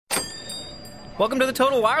Welcome to the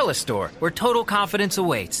Total Wireless store, where total confidence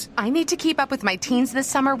awaits. I need to keep up with my teens this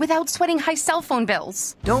summer without sweating high cell phone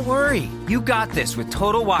bills. Don't worry. You got this with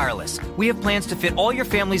Total Wireless. We have plans to fit all your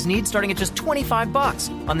family's needs starting at just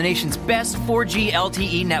 $25 on the nation's best 4G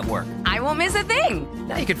LTE network. I won't miss a thing.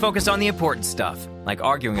 Now you can focus on the important stuff, like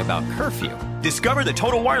arguing about curfew. Discover the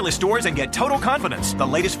Total Wireless stores and get total confidence. The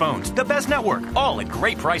latest phones, the best network, all at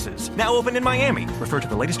great prices. Now open in Miami. Refer to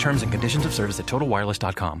the latest terms and conditions of service at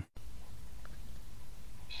TotalWireless.com.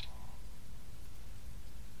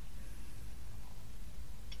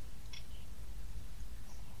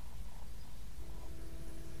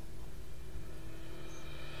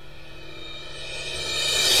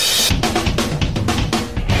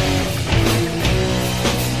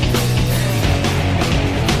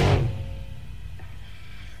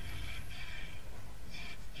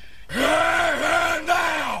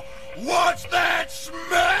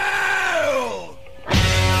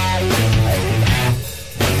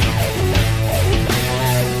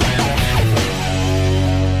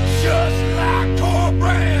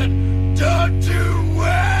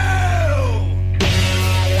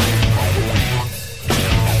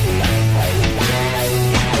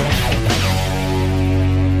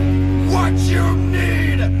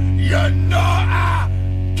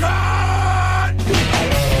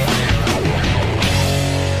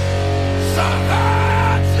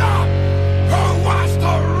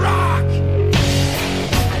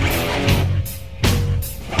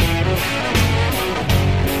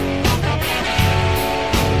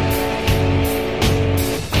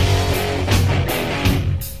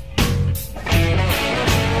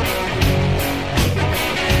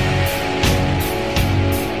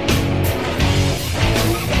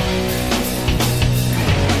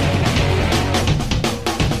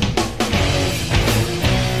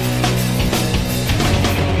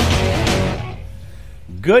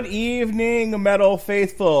 Good evening, Metal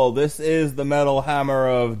Faithful. This is the Metal Hammer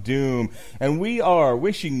of Doom, and we are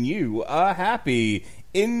wishing you a happy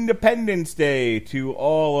Independence Day to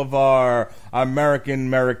all of our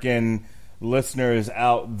American listeners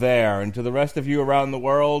out there, and to the rest of you around the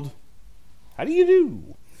world, how do you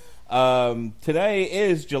do? Today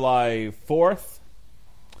is July 4th,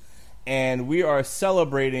 and we are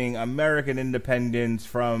celebrating American independence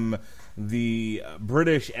from the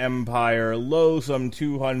British Empire some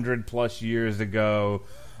 200 plus years ago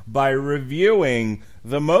by reviewing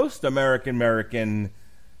the most American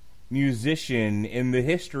musician in the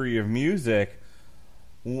history of music,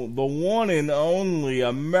 the one and only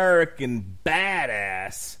American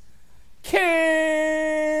badass,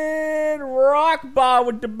 Kid Rock, ba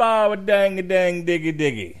with the ba with dang a dang diggy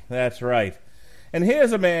diggy. That's right. And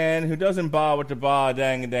here's a man who doesn't ba with the ba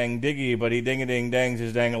dang a dang diggy, but he ding a ding dangs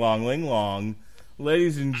his dang along ling long.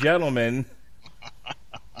 Ladies and gentlemen,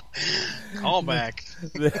 call back.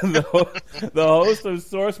 The host of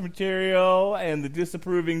Source Material and the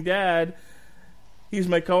Disapproving Dad. He's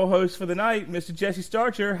my co-host for the night, Mr. Jesse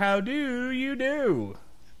Starcher. How do you do?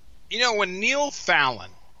 You know, when Neil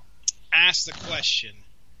Fallon asked the question,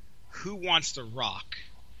 who wants to rock?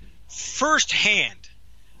 First hand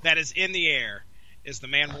that is in the air is the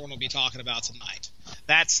man we're going to be talking about tonight.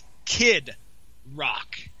 That's Kid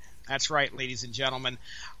Rock. That's right, ladies and gentlemen.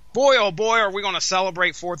 Boy, oh boy, are we going to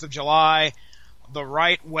celebrate 4th of July the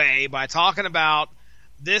right way by talking about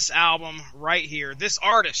this album right here, this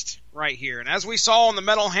artist right here. And as we saw on the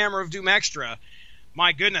Metal Hammer of Doom Extra,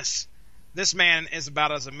 my goodness, this man is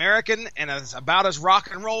about as American and about as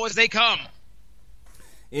rock and roll as they come.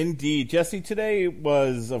 Indeed. Jesse, today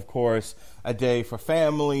was, of course, a day for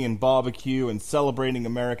family and barbecue and celebrating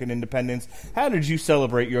American independence. How did you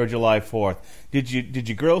celebrate your July 4th? Did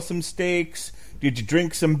you grill some steaks? Did you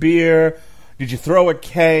drink some beer? Did you throw a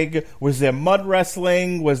keg? Was there mud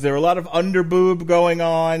wrestling? Was there a lot of underboob going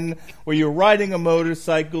on? Were you riding a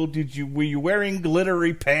motorcycle? Were you wearing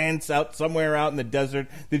glittery pants out somewhere out in the desert?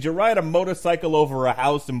 Did you ride a motorcycle over a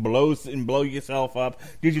house and blow yourself up?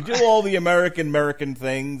 Did you do all the American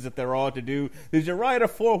things that there are to do? Did you ride a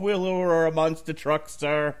four-wheeler or a monster truck,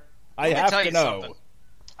 sir? I have to know. Something.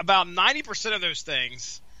 About 90% of those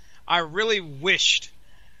things I really wished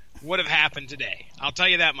would have happened today. I'll tell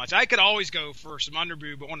you that much. I could always go for some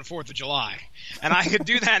underboob on the 4th of July, and I could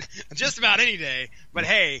do that just about any day. But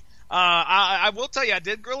hey, I will tell you, I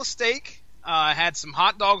did grill a steak. I had some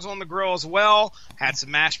hot dogs on the grill as well. Had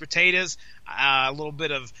some mashed potatoes, a little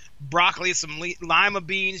bit of broccoli, some lima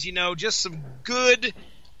beans. You know, just some good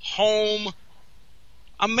home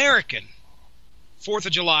American 4th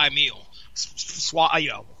of July meal.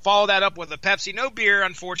 Follow that up with a Pepsi. No beer,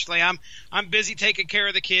 unfortunately. I'm busy taking care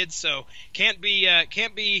of the kids, so can't be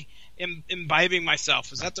imbibing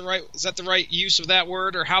myself. Is that the right use of that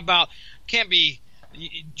word? Or how about can't be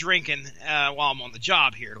drinking while I'm on the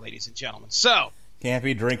job here, ladies and gentlemen. So can't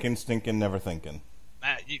be drinking, stinking, never thinking.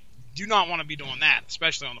 You do not want to be doing that,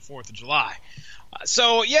 especially on the 4th of July.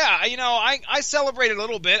 So yeah, I celebrated a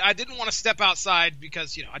little bit. I didn't want to step outside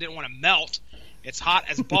because I didn't want to melt. It's hot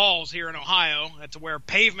as balls here in Ohio to where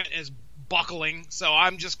pavement is buckling. So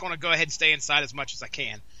I'm just going to go ahead and stay inside as much as I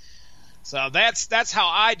can. So that's how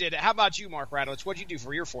I did it. How about you, Mark Radulich? What'd you do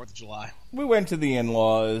for your 4th of July? We went to the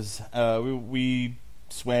in-laws. We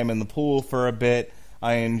swam in the pool for a bit.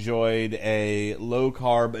 I enjoyed a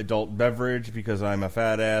low-carb adult beverage because I'm a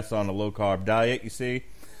fat ass on a low-carb diet, you see.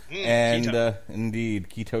 And indeed,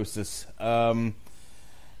 ketosis.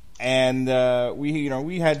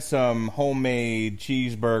 We had some homemade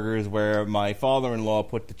cheeseburgers where my father-in-law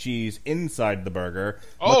put the cheese inside the burger.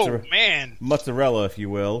 Man. Mozzarella, if you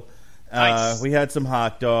will. Nice. We had some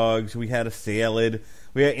hot dogs. We had a salad.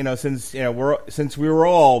 We had, since we were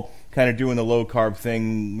all kind of doing the low carb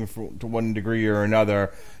thing to one degree or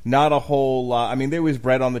another, not a whole lot. I mean, there was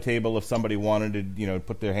bread on the table if somebody wanted to,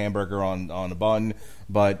 put their hamburger on a bun.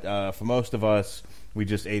 But for most of us, we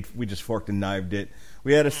just forked and knifed it.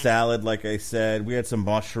 We had a salad, like I said. We had some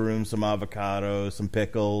mushrooms, some avocados, some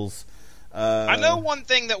pickles. I know one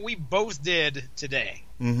thing that we both did today.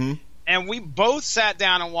 Mm-hmm. And we both sat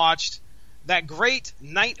down and watched that great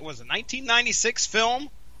 1996 film,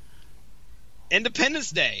 Independence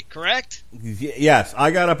Day, correct? Yes, I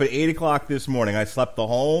got up at 8 o'clock this morning. I slept the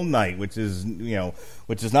whole night, which is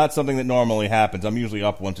not something that normally happens. I'm usually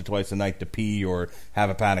up once or twice a night to pee or have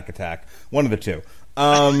a panic attack. One of the two.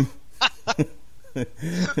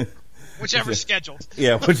 Whichever's scheduled.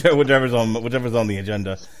 Yeah, whichever's on the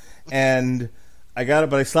agenda. And I got it,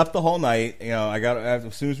 but I slept the whole night. I got it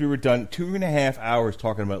as soon as we were done. 2.5 hours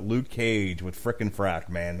talking about Luke Cage with frickin' Frack,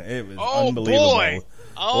 man. It was unbelievable.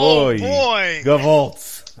 Oh boy!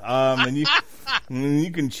 Gavolts. And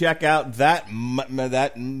you can check out that show.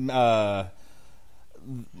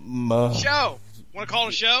 Want to call it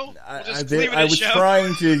a show? I was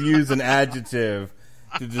trying to use an adjective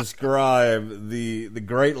to describe the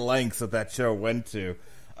great lengths that show went to.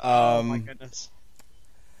 Oh my goodness.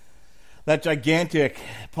 That gigantic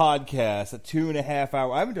podcast, a 2.5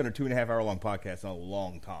 hour. I haven't done a 2.5 hour long podcast in a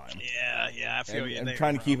long time. Yeah, I feel you. I'm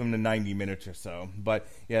trying to keep them to 90 minutes or so. But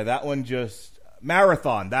yeah, that one just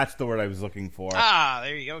marathon. That's the word I was looking for.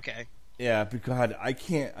 There you go. Okay. Yeah, because I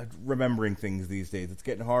can't remembering things these days. It's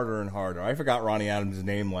getting harder and harder. I forgot Ronnie Adams'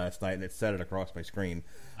 name last night, and it said it across my screen.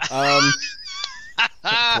 Poor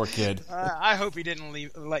kid. I hope he didn't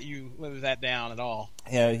let you live that down at all.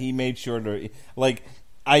 Yeah, he made sure to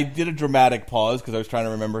I did a dramatic pause because I was trying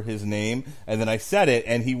to remember his name, and then I said it,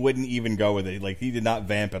 and he wouldn't even go with it. He did not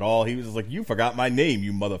vamp at all. He was just like, "You forgot my name,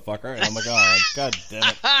 you motherfucker!" And I'm like, "Oh, god damn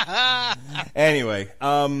it!" Anyway,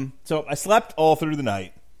 so I slept all through the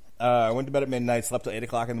night. I went to bed at midnight, slept till 8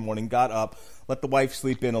 o'clock in the morning, got up, let the wife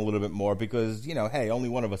sleep in a little bit more because hey, only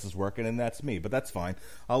one of us is working, and that's me. But that's fine.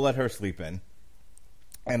 I'll let her sleep in.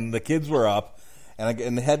 And the kids were up.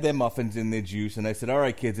 And they had their muffins in their juice, and I said, all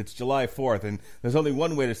right, kids, it's July 4th, and there's only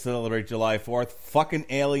one way to celebrate July 4th, fucking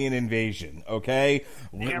alien invasion, okay?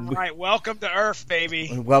 Damn right. Welcome to Earth,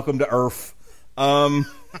 baby. Welcome to Earth.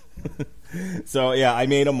 So, yeah, I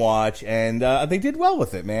made them watch, and they did well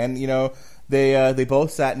with it, man. They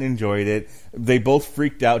both sat and enjoyed it. They both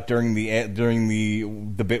freaked out during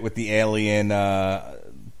the bit with the alien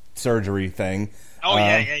surgery thing. Oh,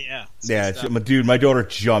 yeah. Yeah, dude, my daughter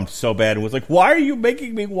jumped so bad and was like, why are you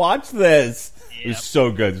making me watch this? Yep. It was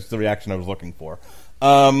so good. It's the reaction I was looking for.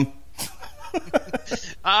 I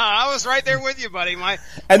was right there with you, buddy.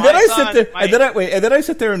 And then I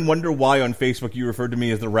sit there and wonder why on Facebook you referred to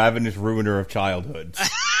me as the ravenous ruiner of childhoods.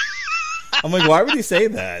 I'm like, why would you say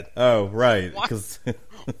that? Oh, right.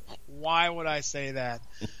 Why would I say that?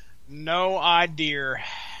 No idea.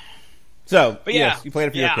 So, but yes, you played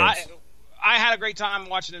it for your kids. I had a great time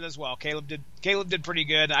watching it as well. Caleb did pretty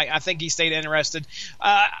good. I think he stayed interested.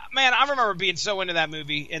 Man, I remember being so into that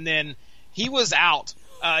movie, and then he was out.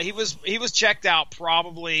 He was checked out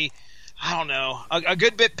probably, I don't know, a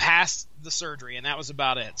good bit past the surgery, and that was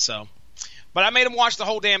about it. So, but I made him watch the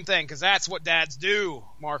whole damn thing because that's what dads do.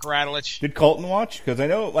 Mark Radulich. Did Colton watch? Because I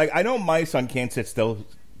know my son can't sit still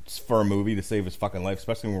for a movie to save his fucking life,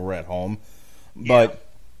 especially when we're at home. But. Yeah.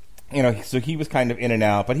 So he was kind of in and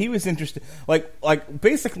out, but he was interested.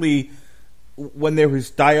 Basically, when there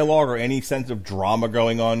was dialogue or any sense of drama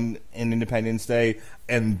going on in Independence Day,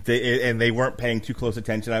 and they weren't paying too close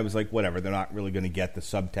attention, I was like, whatever, they're not really going to get the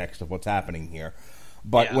subtext of what's happening here.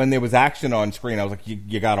 But when there was action on screen, I was like,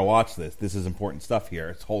 you got to watch this. This is important stuff here.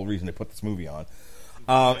 It's the whole reason they put this movie on.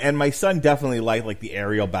 And my son definitely liked like the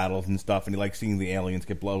aerial battles and stuff, and he liked seeing the aliens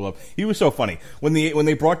get blown up. He was so funny when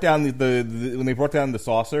they brought down the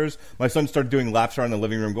saucers. My son started doing laps around the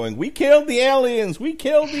living room, going, "We killed the aliens! We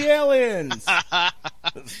killed the aliens!"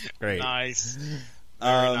 Great, nice,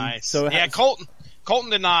 very nice. So Colton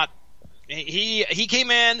did not. He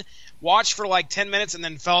came in, watched for like 10 minutes, and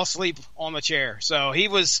then fell asleep on the chair. So he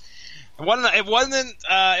was. It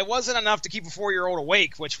wasn't enough to keep a 4-year-old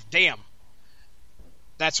awake. Which, damn.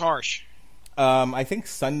 That's harsh. I think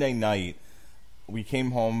Sunday night we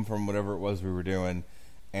came home from whatever it was we were doing,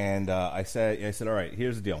 and I said, all right,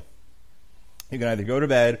 here's the deal. You can either go to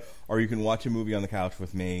bed or you can watch a movie on the couch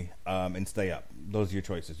with me and stay up. Those are your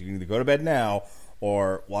choices. You can either go to bed now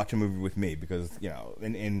or watch a movie with me because,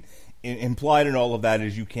 implied in all of that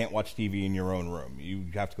is you can't watch TV in your own room. You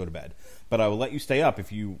have to go to bed. But I will let you stay up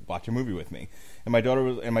if you watch a movie with me. And my daughter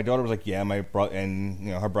was like, yeah,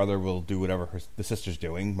 her brother will do whatever the sister's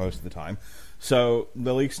doing most of the time. So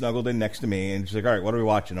Lily snuggled in next to me and she's like, all right, what are we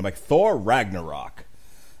watching? I'm like, Thor Ragnarok.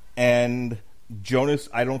 And Jonas,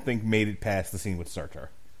 I don't think, made it past the scene with Starcher.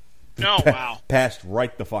 No, wow. Passed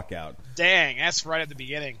right the fuck out. Dang, that's right at the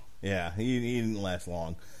beginning. Yeah, he didn't last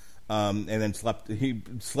long. And then he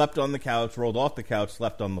slept on the couch, rolled off the couch,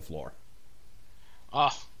 slept on the floor.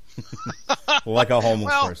 Oh. Like a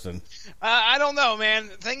homeless person. I don't know, man.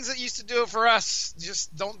 Things that used to do it for us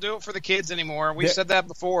just don't do it for the kids anymore. We've said that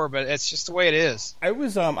before, but it's just the way it is. I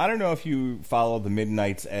was I don't know if you follow the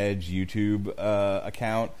Midnight's Edge YouTube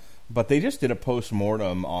account, but they just did a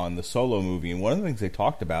post-mortem on the Solo movie, and one of the things they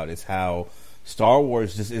talked about is how Star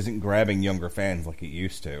Wars just isn't grabbing younger fans like it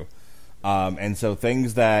used to. And so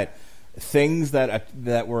things that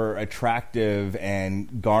were attractive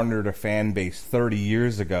and garnered a fan base 30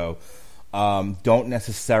 years ago don't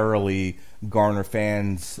necessarily garner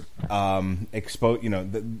fans,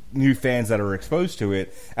 the new fans that are exposed to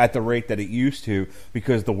it at the rate that it used to,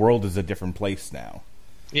 because the world is a different place now.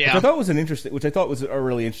 Yeah, which I thought was a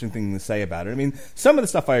really interesting thing to say about it. I mean, some of the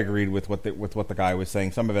stuff I agreed with what the guy was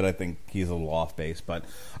saying. Some of it I think he's a little off base. But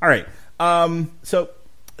all right, so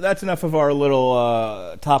that's enough of our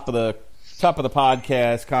little top of the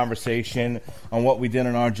podcast conversation on what we did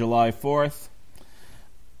on our July 4th.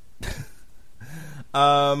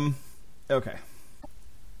 Okay.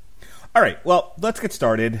 All right. Well, let's get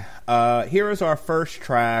started. Here is our first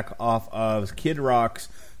track off of Kid Rock's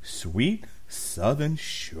 "Sweet Southern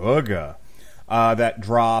Sugar" that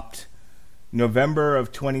dropped November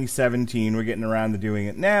of 2017. We're getting around to doing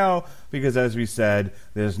it now because, as we said,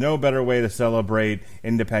 there's no better way to celebrate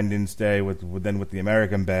Independence Day than with the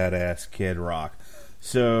American badass Kid Rock.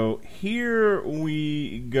 So here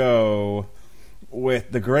we go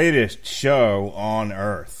with the greatest show on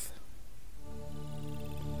earth.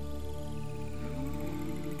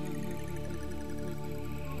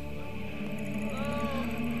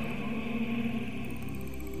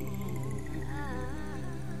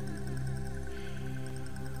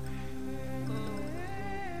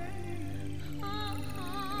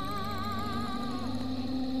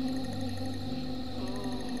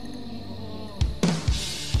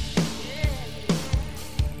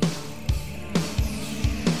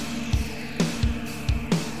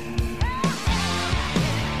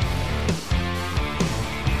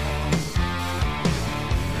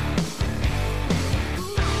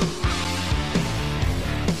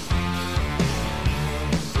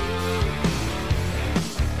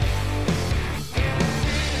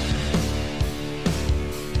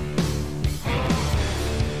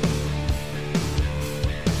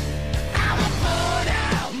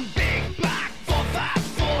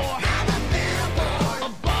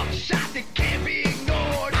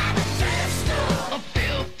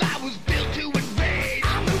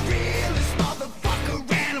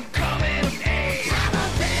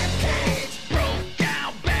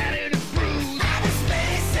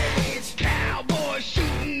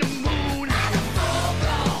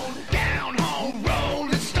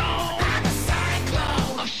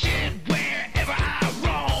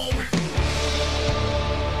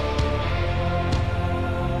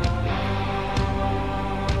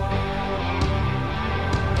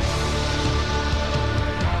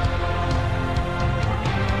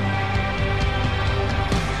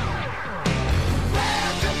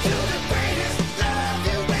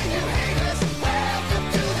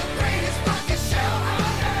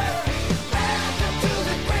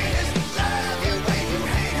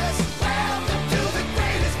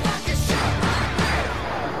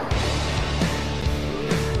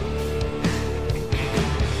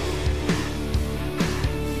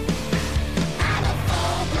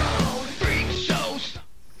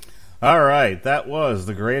 All right, that was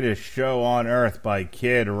The Greatest Show on Earth by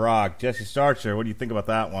Kid Rock. Jesse Starcher, what do you think about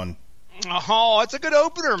that one? Oh, it's a good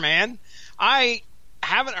opener, man. I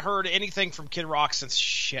haven't heard anything from Kid Rock since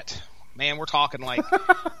shit. Man, we're talking like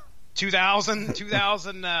 2000,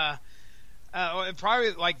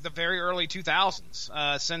 probably like the very early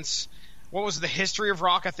 2000s. Since, what was the History of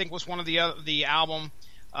Rock, I think was one of the album,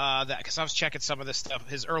 because I was checking some of this stuff,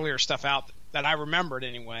 his earlier stuff out that I remembered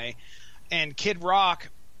anyway. And Kid Rock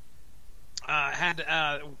had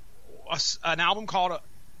an album called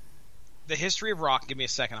The History of Rock. Give me a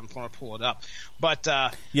second, I'm going to pull it up. But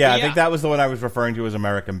I think that was the one I was referring to as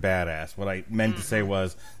American Badass. What I meant to say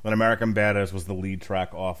was that American Badass was the lead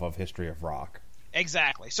track off of History of Rock.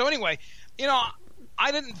 Exactly. So anyway,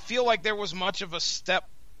 I didn't feel like there was much of a step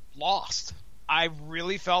lost. I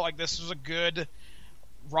really felt like this was a good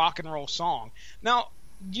rock and roll song. Now,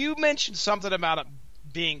 you mentioned something about it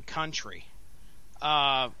being country.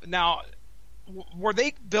 Now, were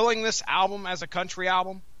they billing this album as a country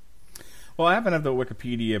album? Well, I happen to have the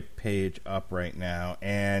Wikipedia page up right now,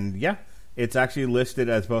 and yeah, it's actually listed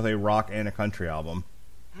as both a rock and a country album.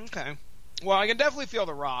 Okay. Well, I can definitely feel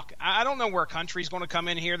the rock. I don't know where country's going to come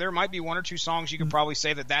in here. There might be one or two songs you could probably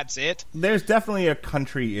say that's it. There's definitely a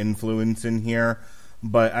country influence in here,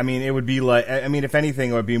 but I mean, it would be like, if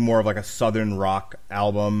anything, it would be more of like a southern rock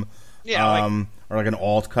album. Yeah, or like an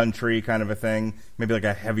alt country kind of a thing. Maybe like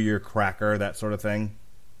a heavier cracker, that sort of thing.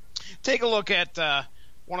 Take a look at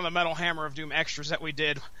one of the Metal Hammer of Doom extras that we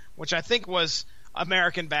did, which I think was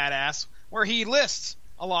American Badass, where he lists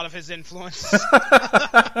a lot of his influences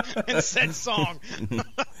in said song.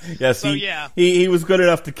 Yes, so, he was good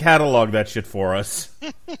enough to catalog that shit for us.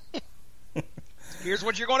 Here's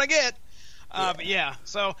what you're going to get. But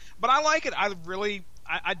I like it.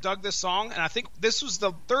 I dug this song, and I think this was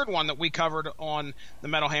the third one that we covered on the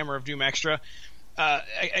Metal Hammer of Doom extra.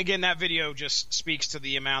 Again, that video just speaks to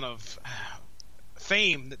the amount of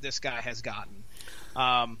fame that this guy has gotten.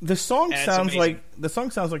 The song sounds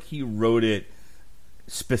like he wrote it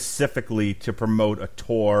specifically to promote a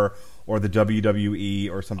tour or the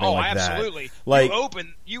WWE or something like that. Oh, absolutely. Like,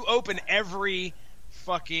 you open every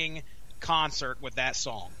fucking concert with that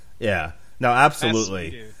song. Yeah. No,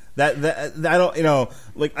 absolutely. That I don't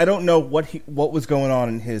I don't know what was going on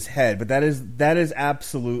in his head, but that is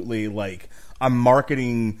absolutely like a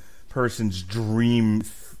marketing person's dream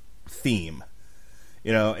theme.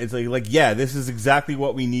 It's like this is exactly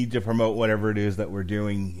what we need to promote whatever it is that we're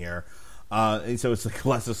doing here. And so it's like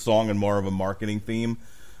less a song and more of a marketing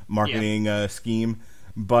scheme.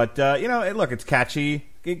 But look, it's catchy.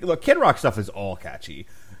 Look, Kid Rock stuff is all catchy.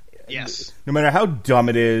 Yes. No matter how dumb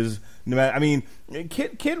it is.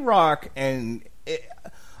 Kid Rock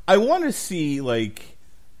I want to see like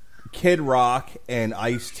Kid Rock and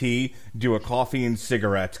Ice-T do a coffee and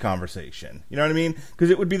cigarettes conversation. You know what I mean? Because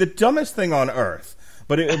it would be the dumbest thing on earth,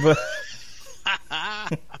 but it would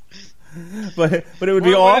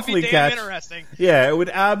be awfully catchy. Interesting. Yeah, it would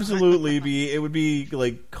absolutely be. It would be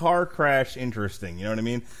like car crash interesting. You know what I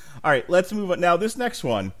mean? All right, let's move on. Now this next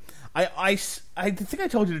one. I think I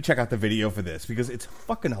told you to check out the video for this because it's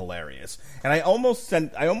fucking hilarious. And I almost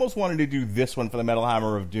wanted to do this one for the Metal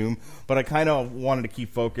Hammer of Doom, but I kind of wanted to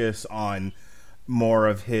keep focus on more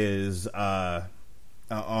of his title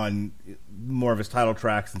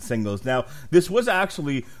tracks and singles. Now, this was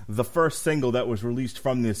actually the first single that was released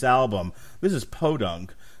from this album. This is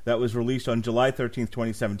Podunk, that was released on July 13th,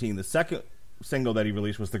 2017. The second single that he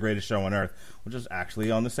released was The Greatest Show on Earth, which is actually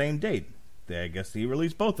on the same date. I guess he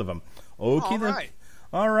released both of them. Okay,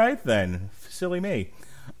 all right then. Silly me.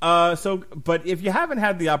 But if you haven't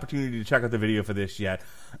had the opportunity to check out the video for this yet,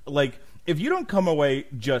 like, if you don't come away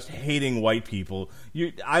just hating white people,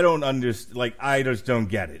 I don't understand. Like, I just don't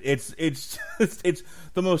get it. It's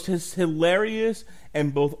the most hilarious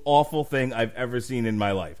and both awful thing I've ever seen in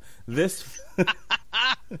my life. This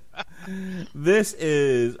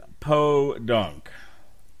is Podunk.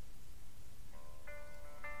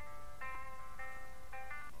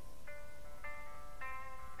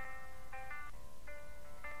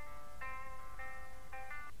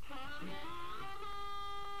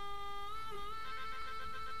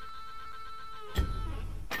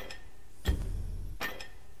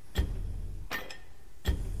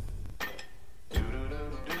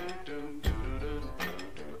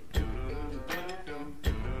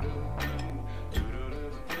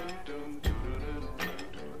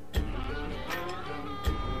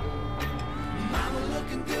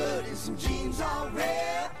 Some jeans all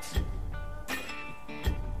ripped.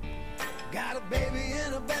 Got a baby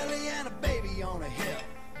in a belly and a baby on a hip.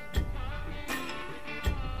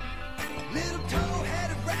 Little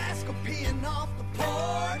tow-headed rascal peeing off the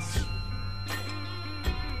porch.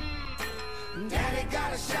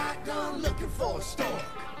 got a shotgun looking for a stork.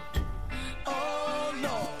 Oh,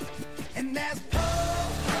 Lord. And that's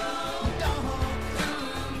po-ho,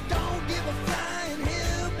 don't give a flying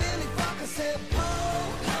hillbilly fuck. I said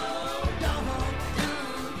po-ho,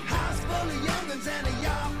 house full of young'uns and a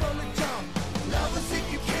yard full of junk. Love us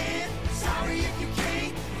if you can, sorry if you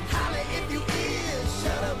can't. Holler if you is,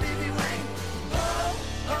 shut up if you ain't. Ho,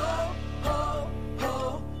 ho, ho,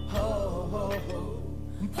 ho, ho, ho, ho.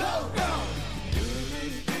 Po-ho.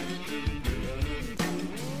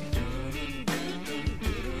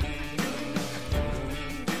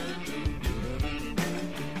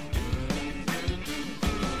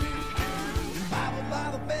 Bible by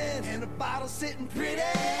the bed and a bottle sitting pretty.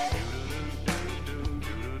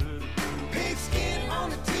 Pigskin on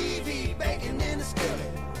the TV, bacon in the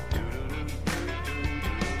skillet.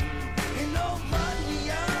 Ain't no mud in the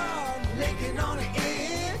yard, licking on the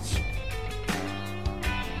edge.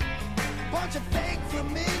 Bunch of fake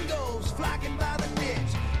flamingos flocking by the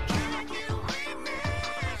ditch. Can I get a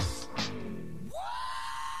witness? Woo!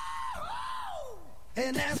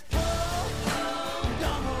 And that's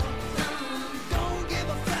don't give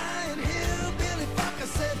a flying hillbilly fuck. I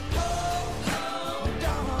said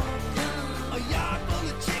a yard full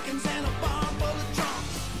of chickens and a barn full of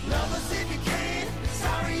drunks. Love us if you can,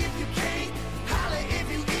 sorry if you can't. Holler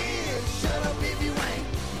if you is, shut up if you ain't.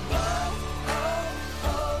 Ho, ho,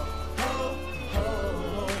 ho, ho,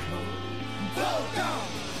 ho, ho,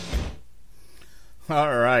 ho.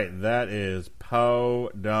 All right, that is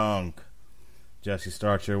Podunk. Jesse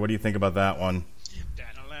Starcher, what do you think about that one?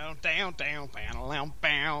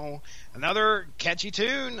 Another catchy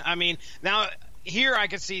tune. I mean, now here I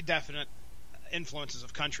could see definite influences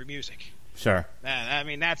of country music. Sure. I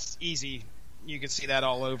mean, that's easy. You can see that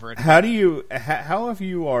all over it. How if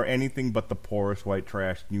you are anything but the poorest white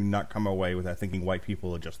trash, do you not come away with that thinking white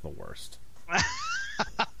people are just the worst?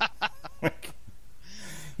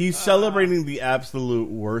 He's celebrating the absolute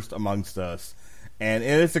worst amongst us. And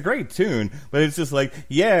it's a great tune, but it's just like,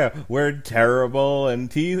 yeah, we're terrible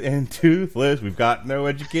and toothless. We've got no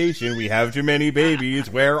education. We have too many babies.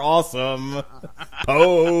 We're awesome.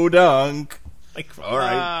 Podunk. Like, all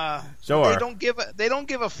right, sure. They don't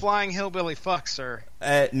give a flying hillbilly fuck, sir.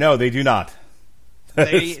 No, they do not.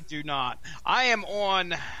 They do not. I am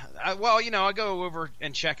on. Well, I go over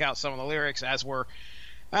and check out some of the lyrics as we're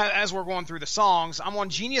going through the songs. I'm on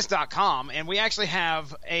Genius.com, and we actually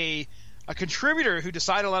have a contributor who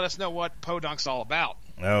decided to let us know what Podunk's all about.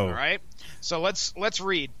 Oh. All right? So let's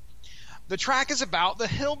read. The track is about the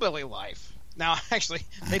hillbilly life. Now, actually,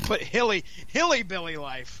 they put hilly-billy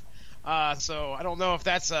life. So I don't know if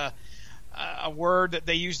that's a word that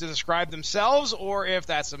they use to describe themselves or if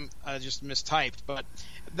that's just mistyped. But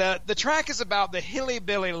the track is about the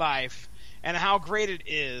hilly-billy life and how great it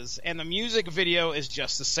is, and the music video is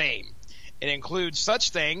just the same. It includes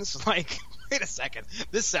such things like... Wait a second.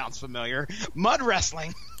 This sounds familiar. Mud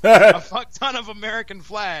wrestling, a fuck ton of American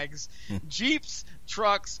flags, Jeeps,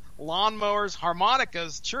 trucks, lawnmowers,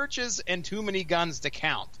 harmonicas, churches, and too many guns to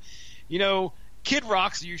count. Kid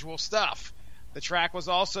Rock's usual stuff. The track was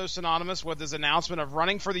also synonymous with his announcement of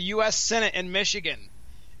running for the U.S. Senate in Michigan.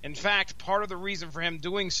 In fact, part of the reason for him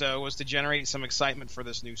doing so was to generate some excitement for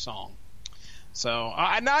this new song. So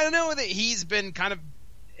I know that he's been kind of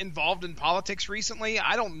involved in politics recently.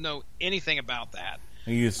 I don't know anything about that.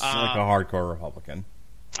 He's like a hardcore Republican.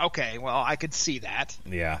 Okay, well, I could see that.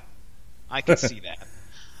 Yeah. I could see that.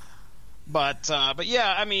 But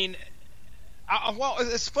yeah, I mean, well,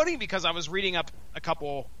 it's funny because I was reading up a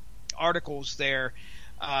couple articles there.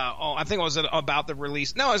 I think it was about the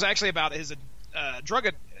release. No, it was actually about his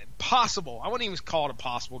possible. I wouldn't even call it a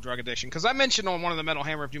possible drug addiction because I mentioned on one of the Metal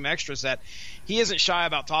Hammer of Doom extras that he isn't shy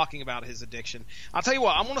about talking about his addiction. I'll tell you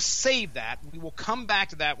what, I'm going to save that. We will come back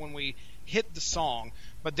to that when we hit the song.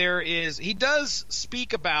 But he does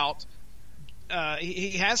speak about,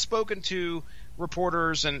 he has spoken to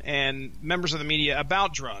reporters and members of the media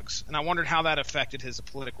about drugs, and I wondered how that affected his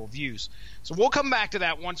political views. So we'll come back to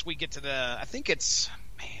that once we get to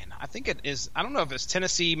I think it is, I don't know if it's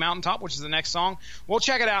Tennessee Mountaintop, which is the next song. We'll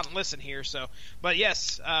check it out and listen here. But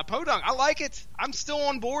yes, Podunk, I like it. I'm still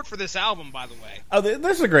on board for this album, by the way. Oh,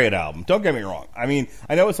 this is a great album. Don't get me wrong. I mean,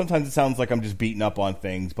 I know sometimes it sounds like I'm just beating up on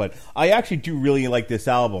things, but I actually do really like this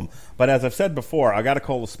album. But as I've said before, I got to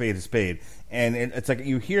call a spade. And it's like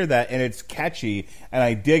you hear that, and it's catchy, and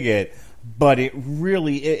I dig it, but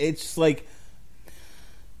it's like...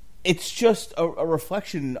 It's just a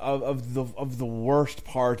reflection of the worst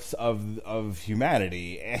parts of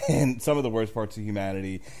humanity and some of the worst parts of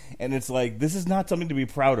humanity, and it's like this is not something to be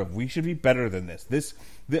proud of. We should be better than this.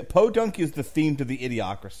 The Podunk is the theme to the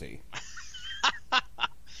Idiocracy.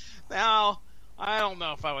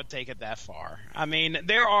 know if I would take it that far. I mean,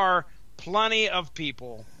 there are plenty of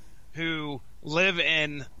people who live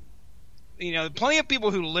in, plenty of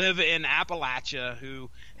people who live in Appalachia who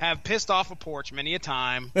have pissed off a porch many a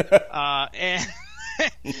time,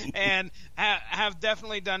 and have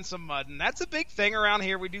definitely done some mudding. That's a big thing around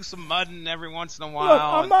here. We do some mudding every once in a while. Look,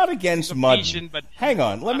 I'm not against mudding, but hang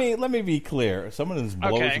on. Let me be clear. Someone is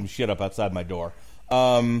blowing some shit up outside my door.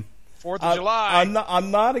 4th of July.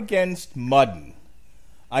 I'm not against mudding.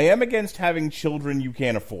 I am against having children you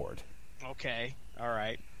can't afford. Okay, all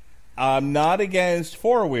right. I'm not against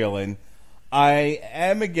four-wheeling. I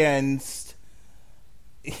am against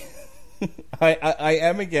I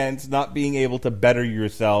am against not being able to better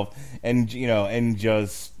yourself and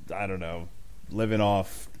just, I don't know, living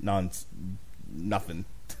off nothing.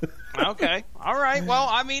 Okay. All right. Well,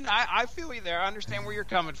 I mean, I feel you there. I understand where you're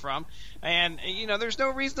coming from. And, there's no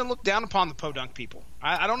reason to look down upon the podunk people.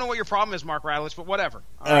 I don't know what your problem is, Mark Radulich, but whatever.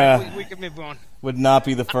 All right, we can move on. Would not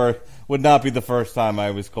be the first time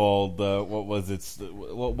I was called, what was it?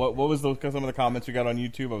 What was some of the comments we got on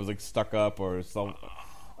YouTube? I was like stuck up or something.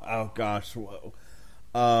 Oh, gosh.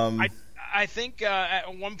 I think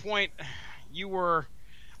at one point are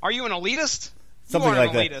you an elitist? Something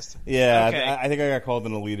like that. Elitist. Yeah, okay. I think I got called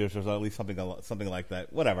an elitist or at least something like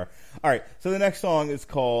that. Whatever. All right, so the next song is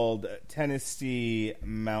called Tennessee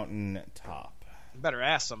Mountain Top. Better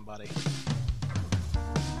ask somebody.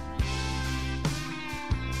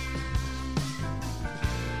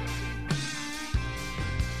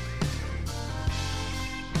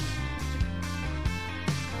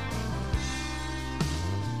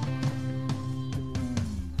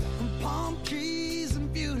 Palm trees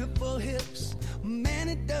and beautiful hips. Man,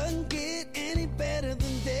 it doesn't get any better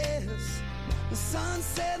than this. The sun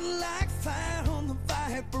set like fire on the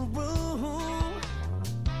Viper Room.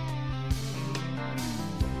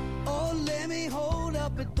 Oh, let me hold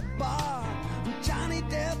up at the bar. Johnny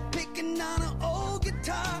Depp picking on an old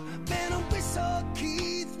guitar. Man, I wish old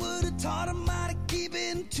Keith would have taught him how to keep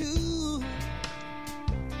it in tune.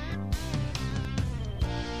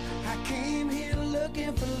 I came here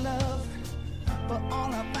looking for love, but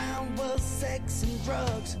all I found was sex and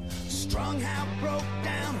drugs. Strung out, broke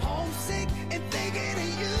down, homesick, and thinking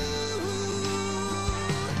of you.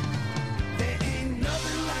 There ain't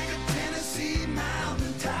nothing like a Tennessee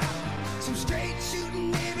mountain top. Some straight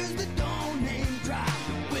shooting neighbors that don't name drop.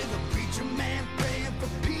 With a preacher man praying for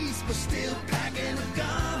peace, but still packing a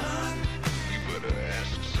gun. You better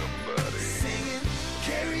ask somebody. Singing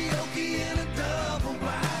karaoke in a double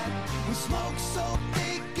wide. We smoke so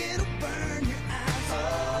thick it'll burn your eyes.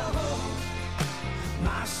 Oh,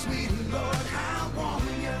 my sweet Lord, how want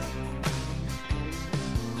you.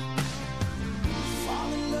 Fall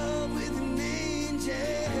in love with an angel.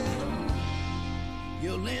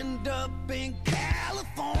 You'll end up in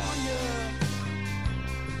California.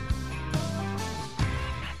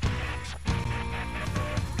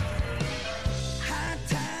 High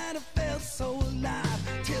tide, I felt so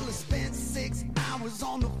alive till I spent 6 hours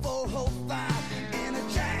on the 405 in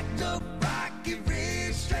a jacked up rocky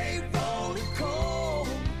ridge, straight rolling coal.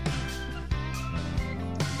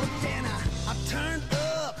 But then I turned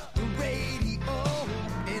up the radio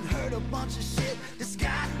and heard a bunch of shit that's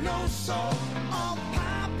got no soul. All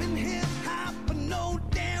pop and hip hop, but no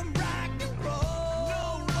damn rock and roll.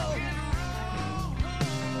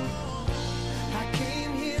 I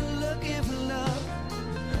came here looking for love,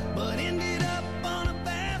 but ended up on a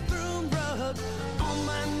bathroom rug, on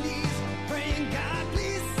my knees, praying God,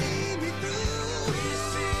 please see me through.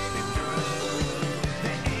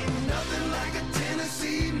 There ain't nothing like a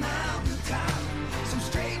Tennessee mountain top. Some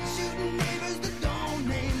straight shooting neighbors that don't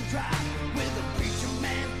name drop. With a preacher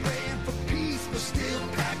man praying for peace, but still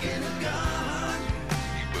packing a gun.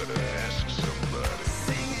 You better ask somebody.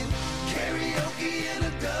 Singing karaoke in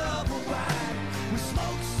a double wide. We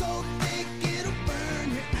smoke so thick it'll burn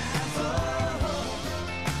your eyes. Oh,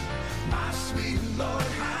 my sweet Lord,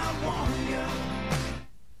 how want you.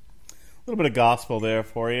 A little bit of gospel there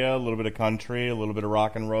for you, a little bit of country, a little bit of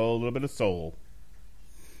rock and roll, a little bit of soul.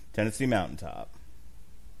 Tennessee Mountaintop.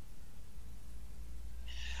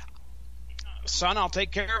 Son, I'll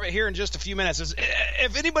take care of it here in just a few minutes.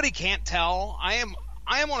 If anybody can't tell, I am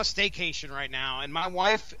on a staycation right now, and my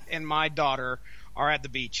wife and my daughter are at the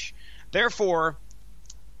beach. Therefore,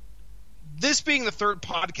 this being the third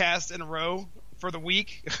podcast in a row for the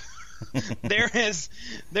week, there is.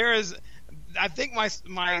 I think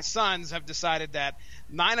my sons have decided that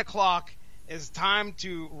 9 o'clock is time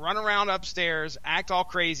to run around upstairs, act all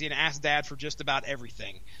crazy, and ask Dad for just about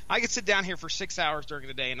everything. I could sit down here for 6 hours during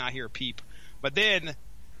the day and not hear a peep. But then,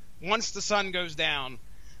 once the sun goes down,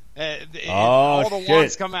 All the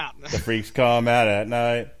wands come out. The freaks come out at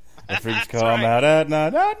night. The freaks come out at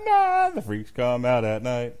night. At night. The freaks come out at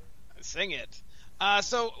night. Sing it.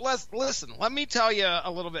 So listen. Let me tell you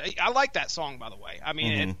a little bit. I like that song, by the way. I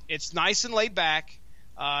mean, it's nice and laid back.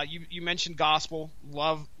 You mentioned gospel.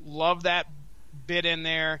 Love that bit in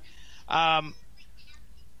there.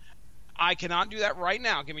 I cannot do that right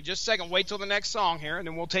now. Give me just a second. Wait till the next song here, and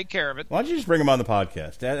then we'll take care of it. Why don't you just bring him on the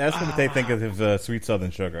podcast? Ask him what they think of his Sweet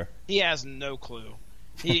Southern Sugar. He has no clue.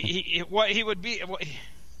 He would be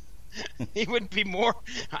more.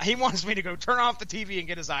 He wants me to go turn off the TV and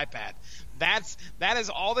get his iPad. That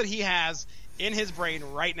is all that he has in his brain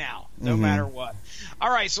right now, no matter what.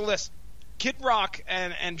 All right, so listen, Kid Rock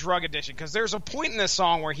and Drug Addiction, because there's a point in this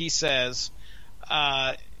song where he says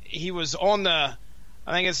he was on the.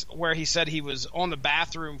 I think it's where he said he was on the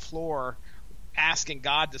bathroom floor asking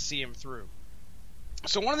God to see him through.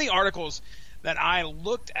 So one of the articles that I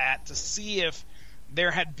looked at to see if there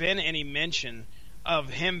had been any mention of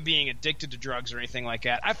him being addicted to drugs or anything like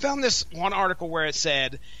that, I found this one article where it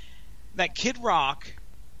said that Kid Rock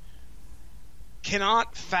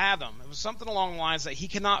cannot fathom, it was something along the lines that he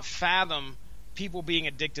cannot fathom people being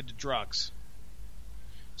addicted to drugs.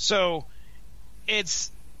 So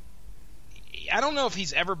I don't know if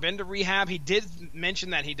he's ever been to rehab. He did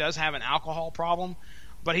mention that he does have an alcohol problem,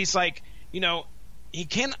 but he's like, he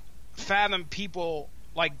can't fathom people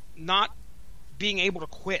like not being able to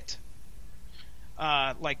quit,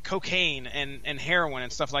 like cocaine and heroin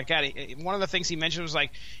and stuff like that. One of the things he mentioned was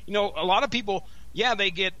like, a lot of people,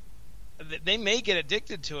 they may get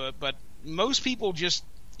addicted to it, but most people just,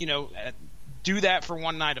 do that for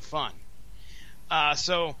one night of fun.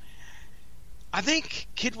 So I think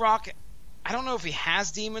Kid Rock, I don't know if he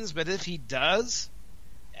has demons, but if he does,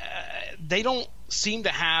 they don't seem to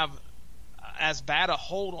have as bad a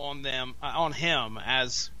hold on him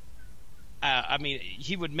as,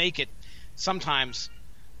 he would make it sometimes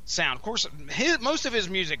sound. Of course, most of his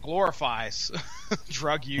music glorifies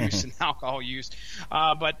drug use and alcohol use,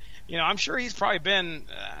 but I'm sure he's probably been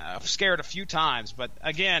scared a few times. But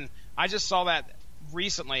again, I just saw that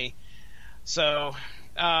recently, so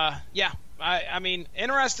I mean,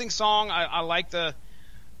 interesting song. I like the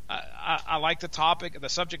topic, the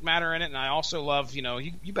subject matter in it, and I also love,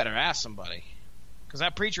 you better ask somebody, because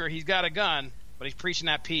that preacher, he's got a gun, but he's preaching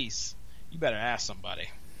that peace. You better ask somebody.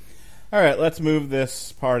 All right, let's move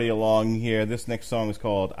this party along here. This next song is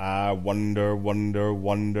called "I Wonder, Wonder,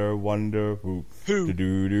 Wonder, Wonder Who wrote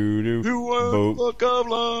the Book of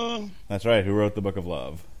Love." That's right. Who wrote the Book of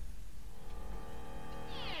Love?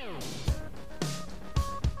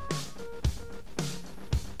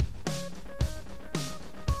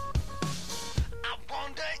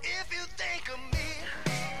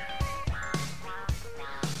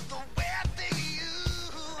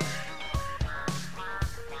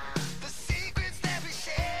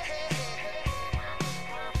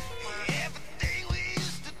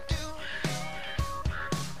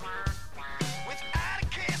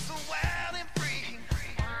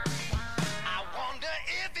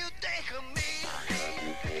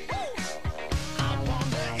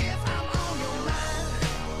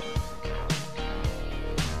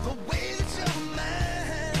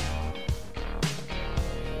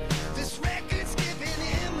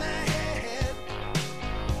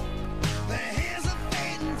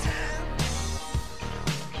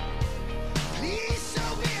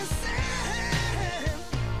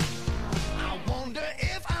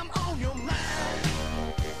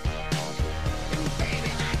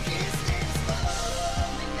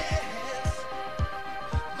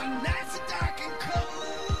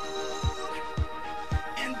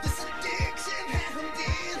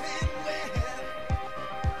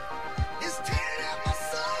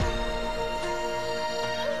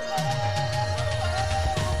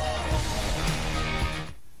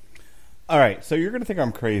 All right, so you're going to think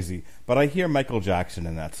I'm crazy, but I hear Michael Jackson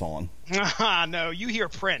in that song. No, you hear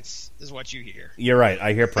Prince is what you hear. You're right.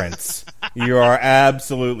 I hear Prince. You are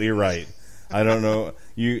absolutely right. I don't know.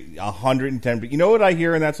 110. But you know what I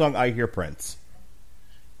hear in that song? I hear Prince.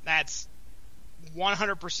 That's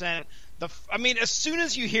 100%. As soon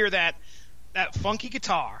as you hear that funky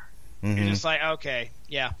guitar, you're just like, okay,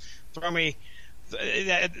 yeah,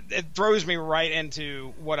 it throws me right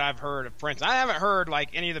into what I've heard of Prince. I haven't heard like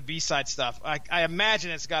any of the B-side stuff. I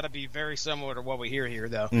imagine it's got to be very similar to what we hear here,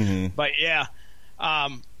 though. But yeah,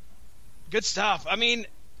 good stuff. I mean,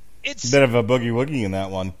 it's a bit of a boogie woogie in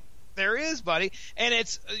that one. There is, buddy, and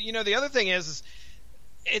it's the other thing is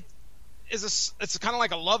it's kind of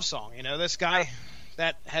like a love song. This guy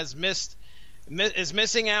that has is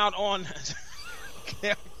missing out on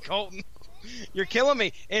Colton. You're killing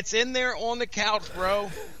me. It's in there on the couch,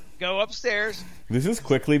 bro. Go upstairs. This is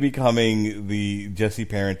quickly becoming the Jesse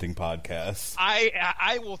Parenting podcast.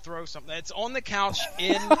 I will throw something. It's on the couch.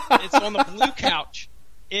 It's on the blue couch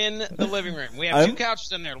in the living room. We have 2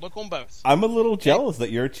 couches in there. Look on both. I'm a little jealous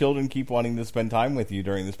that your children keep wanting to spend time with you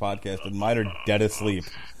during this podcast, and mine are dead asleep.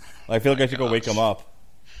 I feel like I should go wake them up.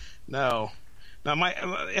 No,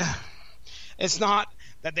 it's not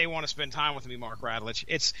that they want to spend time with me, Mark Radulich.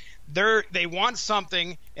 It's they want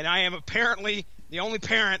something, and I am apparently the only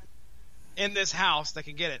parent in this house that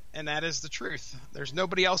can get it, and that is the truth. There's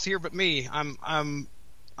nobody else here but me. I'm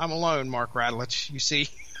alone, Mark Radulich. You see.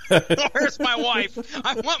 Where's my wife?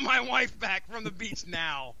 I want my wife back from the beach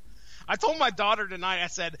now. I told my daughter tonight, I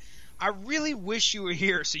said, I really wish you were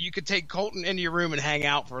here so you could take Colton into your room and hang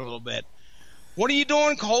out for a little bit. What are you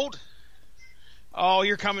doing, Colt? Oh,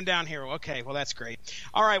 you're coming down here. Okay, well, that's great.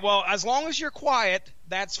 All right, well, as long as you're quiet,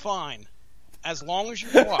 that's fine. As long as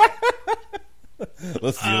you're quiet.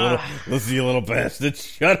 Let's see, you little bastard.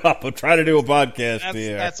 Shut up. I'm trying to do a podcast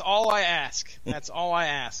here. That's all I ask. That's all I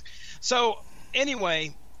ask. So,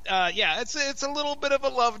 anyway... it's a little bit of a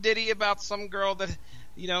love ditty about some girl that,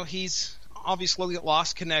 he's obviously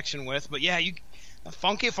lost connection with. But yeah, a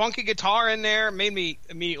funky guitar in there made me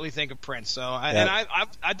immediately think of Prince. So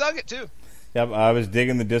I dug it too. Yep, I was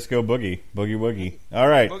digging the disco boogie woogie. All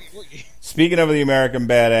right. Boogie woogie. Speaking of the American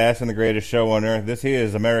badass and the greatest show on earth, this here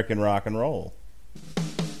is American rock and roll.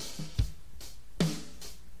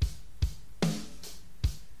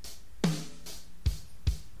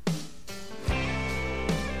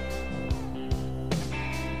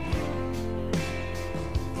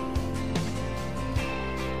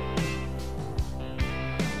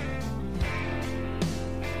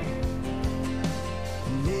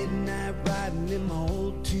 In my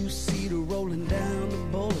old 2-seater rolling down the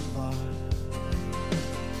boulevard,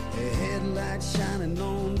 a headlight shining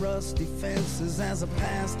on rusty fences as I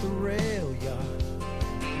passed the rail yard.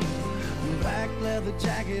 Black leather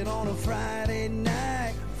jacket on a Friday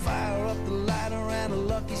night, fire up the lighter and a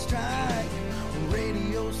lucky strike.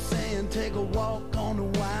 Radio saying take a walk on the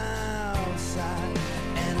wild side,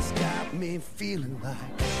 and it's got me feeling like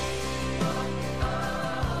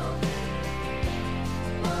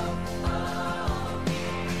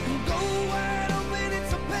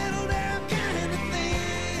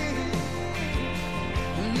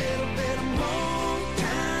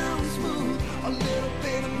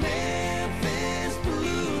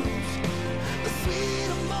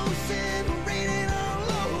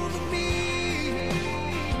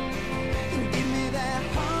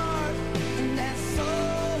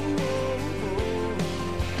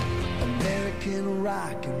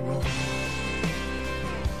rock and roll.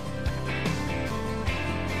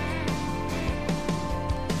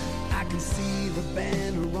 I can see the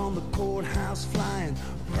banner on the courthouse flying,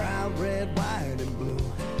 proud red, white, and blue.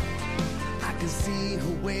 I can see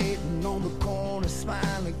her waiting on the corner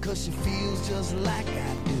smiling, 'cause she feels just like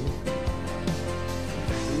I do.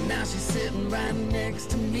 Now she's sitting right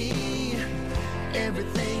next to me.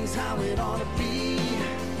 Everything's how it ought to be,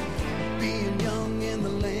 being young in the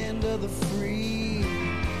land of the free.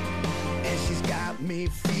 And she's got me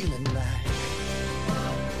feeling like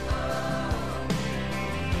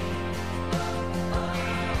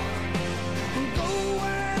go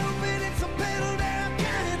wide open, it's a pedal down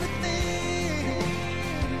kind of thing.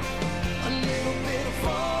 A little bit of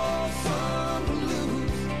fall, some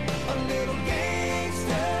blues, a little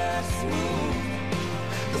gangster smooth.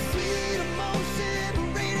 The sweet emotion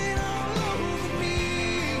raining all over me.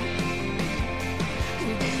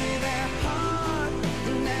 Give me that heart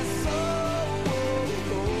and that soul.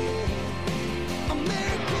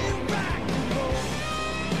 American rock and roll.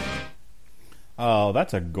 Oh,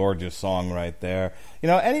 that's a gorgeous song right there. You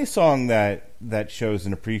know, any song that shows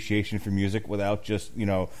an appreciation for music without just,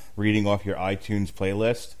 reading off your iTunes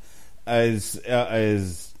playlist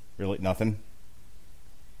is really nothing.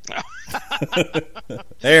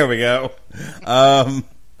 There we go.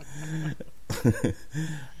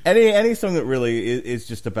 Any song that really is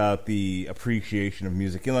just about the appreciation of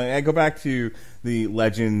music. I go back to the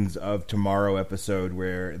Legends of Tomorrow episode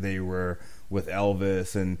where they were with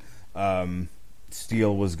Elvis and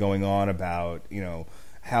Steele was going on about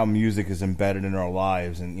how music is embedded in our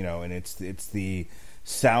lives, and and it's the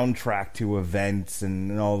soundtrack to events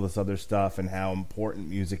and all this other stuff, and how important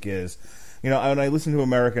music is. When I listen to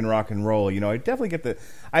American rock and roll, I definitely get the.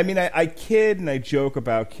 I mean, I kid and I joke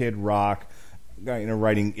about Kid Rock,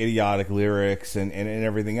 writing idiotic lyrics and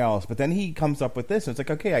everything else, but then he comes up with this, and it's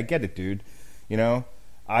like, okay, I get it, dude.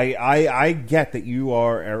 I get that you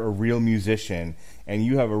are a real musician and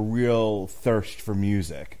you have a real thirst for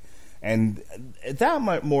music. And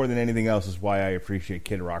that more than anything else is why I appreciate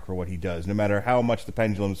Kid Rock for what he does, no matter how much the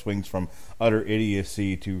pendulum swings from utter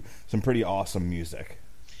idiocy to some pretty awesome music.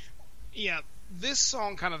 Yeah, this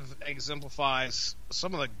song kind of exemplifies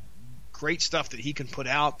some of the great stuff that he can put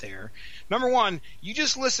out there. Number one, you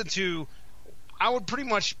just listen to, I would pretty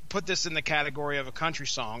much put this in the category of a country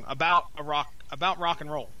song about rock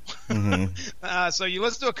and roll. Mm-hmm. So you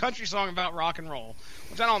listen to a country song about rock and roll,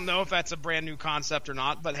 which I don't know if that's a brand new concept or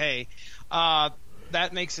not, but hey,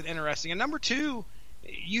 that makes it interesting. And number two,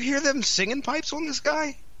 you hear them singing pipes on this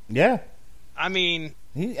guy? Yeah. I mean,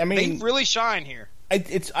 they really shine here.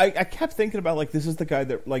 I kept thinking about, like, this is the guy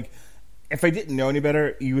that, like, if I didn't know any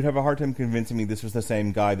better, you would have a hard time convincing me this was the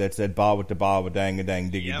same guy that said ba with the ba with dang a dang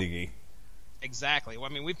diggy diggy. Exactly. Well,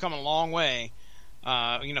 I mean, we've come a long way.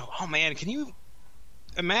 Oh man, can you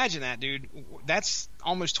imagine that, dude? That's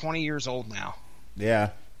almost 20 years old now.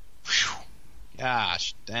 Yeah. Whew.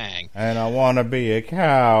 Gosh, dang. And I want to be a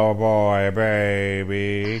cowboy,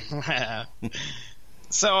 baby.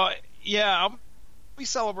 So, yeah, I'll be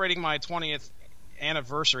celebrating my 20th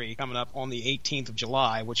anniversary coming up on the 18th of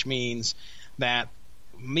July, which means that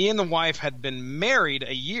me and the wife had been married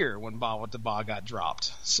a year when Ba With Da Ba got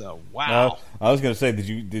dropped. So, wow. I was going to say,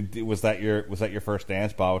 was that your first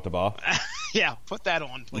dance, Ba With Da Ba? Yeah, put that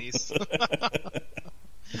on, please. Oh,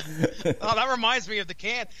 that reminds me of the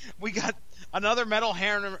can. We got another Metal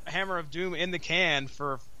Hammer of Doom in the can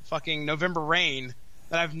for fucking November Rain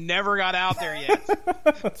that I've never got out there yet.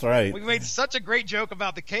 That's right. We made such a great joke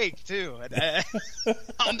about the cake, too.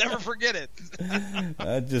 I'll never forget it.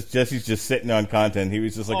 Jesse's just sitting on content. He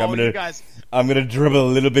was just like, Oh, I'm gonna dribble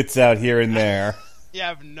little bits out here and there. Yeah, I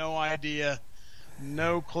have no idea.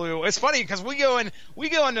 No clue. It's funny because we go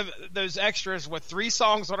into those extras with 3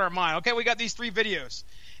 songs on our mind. Okay, we got these 3 videos.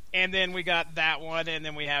 And then we got that one, and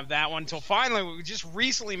then we have that one. Until finally, we just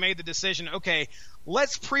recently made the decision, okay,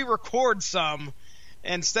 let's pre-record some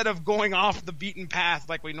instead of going off the beaten path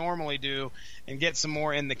like we normally do and get some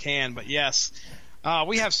more in the can. But yes,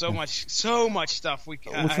 we have so much stuff. Which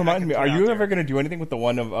reminds me, are you ever going to do anything with the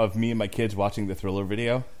one of me and my kids watching the Thriller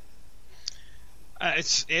video?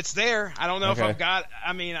 It's there. I don't know if I've got.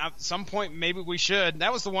 I mean, at some point maybe we should.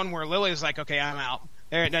 That was the one where Lily was like, "Okay, I'm out.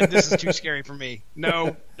 This is too scary for me.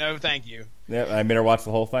 No, thank you." Yeah, I made her watch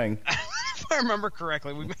the whole thing. If I remember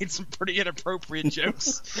correctly, we made some pretty inappropriate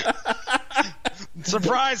jokes.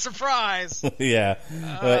 Surprise, surprise. Yeah,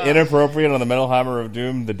 inappropriate on the Metal Hammer of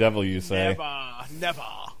Doom. The devil, you say? Never.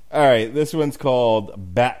 All right, this one's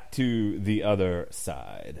called "Back to the Other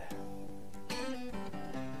Side."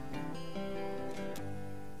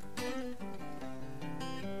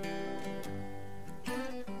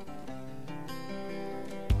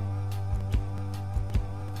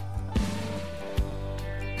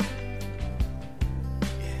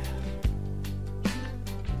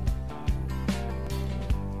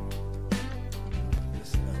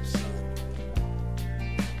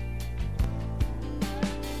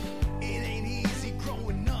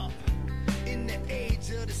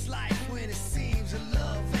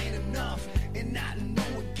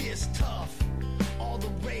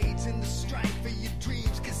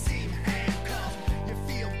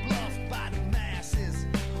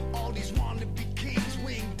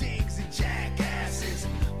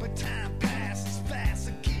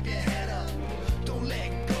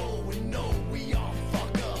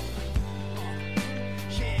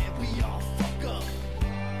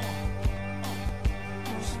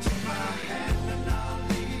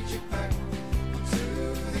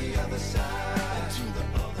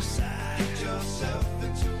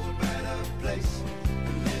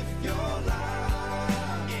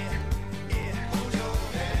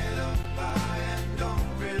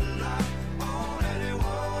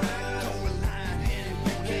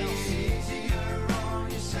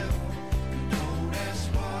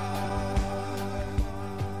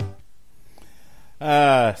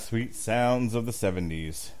 Sweet sounds of the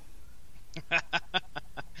 70s.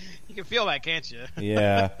 You can feel that, can't you?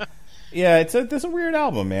 Yeah. It's a weird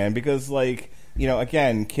album, man, because, like,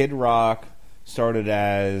 again, Kid Rock started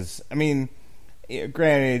as, I mean,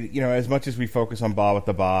 granted, as much as we focus on Ba With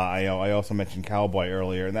Da Ba, I also mentioned Cowboy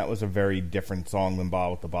earlier, and that was a very different song than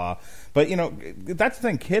Ba With Da Ba. But, that's the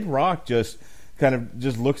thing, Kid Rock just kind of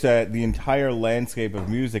just looks at the entire landscape of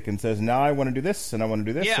music and says, now I want to do this, and I want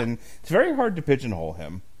to do this, and it's very hard to pigeonhole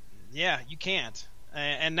him. Yeah, you can't.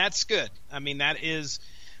 And that's good. I mean, that's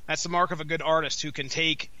the mark of a good artist who can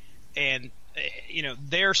take and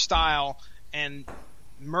their style and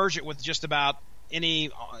merge it with just about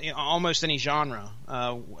almost any genre,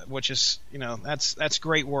 which is that's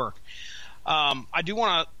great work. I do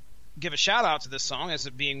want to give a shout out to this song as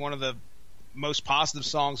it being one of the most positive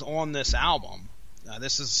songs on this album.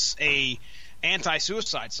 This is a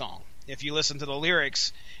anti-suicide song. If you listen to the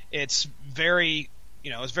lyrics, it's very,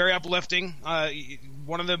 it's very uplifting.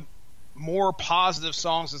 One of the more positive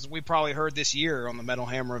songs as we probably heard this year on the Metal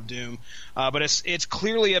Hammer of Doom. But it's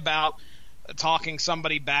clearly about talking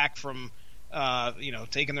somebody back from,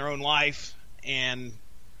 taking their own life and,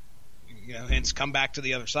 hence come back to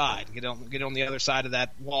the other side, get on the other side of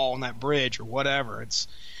that wall on that bridge or whatever. It's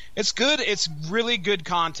good. It's really good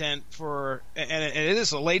content and it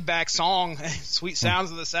is a laid back song, sweet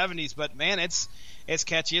sounds of the 70s, but man, it's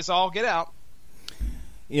catchy. It's all get out.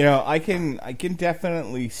 I can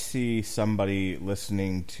definitely see somebody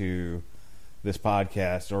listening to this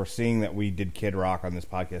podcast or seeing that we did Kid Rock on this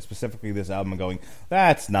podcast, specifically this album, and going,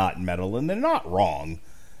 that's not metal, and they're not wrong.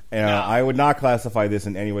 No. I would not classify this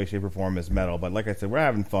in any way, shape, or form as metal, but like I said, we're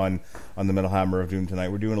having fun on the Metal Hammer of Doom tonight.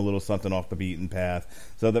 We're doing a little something off the beaten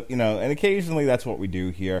path, so that and occasionally that's what we do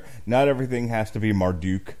here. Not everything has to be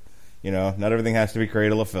Marduk, not everything has to be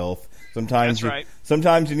Cradle of Filth. Sometimes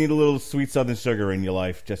you need a little sweet Southern sugar in your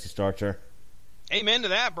life, Jesse Starcher. Amen to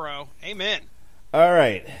that, bro. Amen. All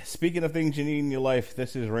right. Speaking of things you need in your life,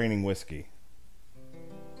 this is Raining Whiskey.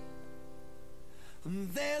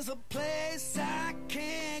 There's a place I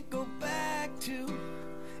can't go back to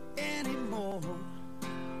anymore.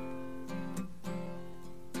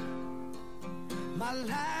 My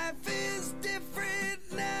life is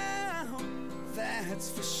different now,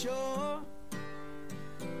 that's for sure.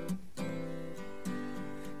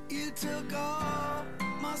 You took all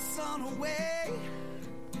my sun away,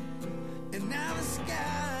 and now the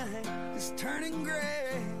sky is turning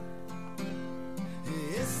gray.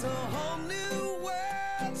 It's a whole new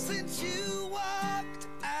world since you walked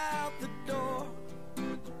out the door.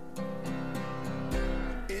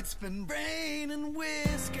 It's been raining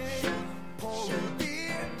whiskey, pouring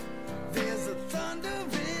beer. There's a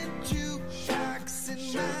thundering jukebox in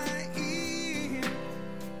my ear.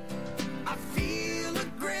 I feel a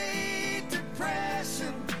great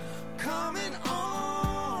depression coming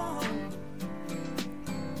on.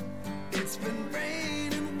 It's been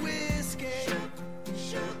raining whiskey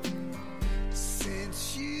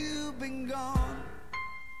since you've been gone.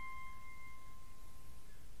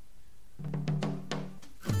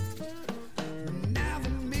 Now the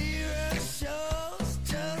mirror shows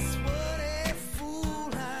just what a fool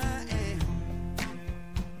I am.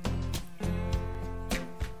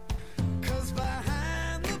 'Cause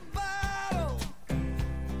behind the bottle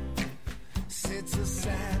sits a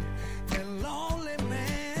sad and lonely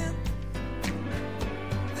man.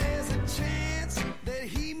 There's a chance that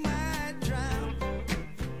he might drown,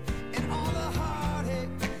 and all the heartache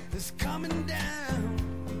is coming down.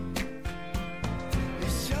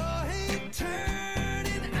 It sure ain't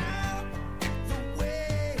turning out the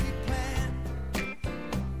way he planned.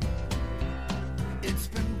 It's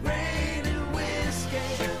been raining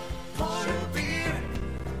whiskey, pouring beer.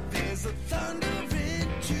 There's a thundering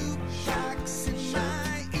jukebox in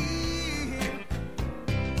my ear.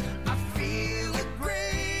 I feel a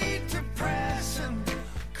great depression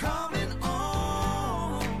coming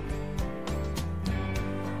on.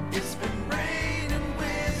 It's been raining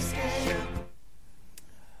whiskey.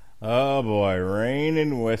 Oh boy,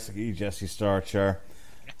 Raining Whiskey, Jesse Starcher.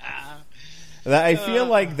 I feel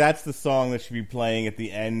like that's the song that should be playing at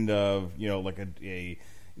the end of, like a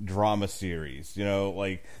drama series,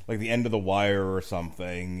 like the end of The Wire or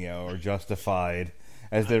something, or Justified,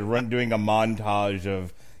 as they're doing a montage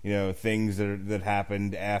of, things that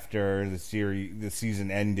happened after the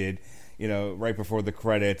season ended, right before the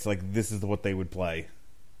credits. Like, this is what they would play.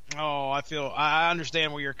 Oh, I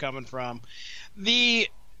understand where you're coming from. We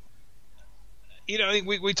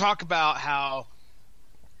talk about how,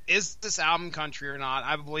 is this album country or not?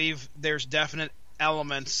 I believe there's definite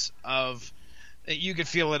elements of, you could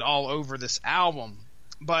feel it all over this album.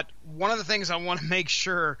 But one of the things I want to make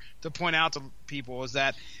sure to point out to people is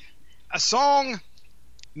that a song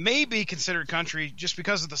may be considered country just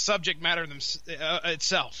because of the subject matter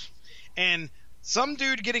itself. And some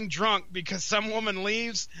dude getting drunk because some woman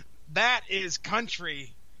leaves, that is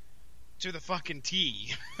country to the fucking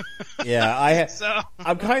T. Yeah,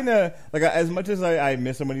 I'm kind of like, as much as I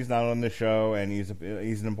miss him when he's not on the show, and he's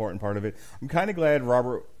an important part of it, I'm kind of glad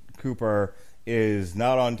Robert Cooper is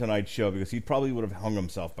not on tonight's show, because he probably would have hung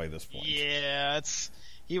himself by this point. Yeah,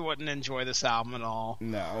 he wouldn't enjoy this album at all.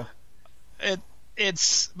 No.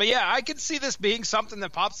 But yeah, I could see this being something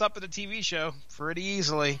that pops up in a TV show pretty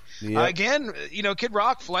easily. Yep. Again, Kid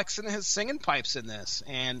Rock flexing his singing pipes in this,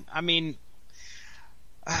 and I mean,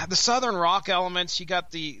 the southern rock elements. You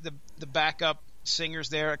got the backup singers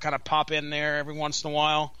there that kind of pop in there every once in a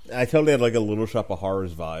while. I totally had like a Little Shop of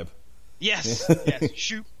Horrors vibe. Yes, yes.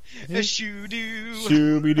 Shoot, shoo-doo.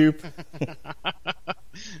 Shooby-doop.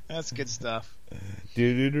 That's good stuff.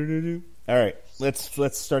 Do-do-do-do-do. All right,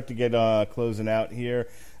 let's start to get closing out here.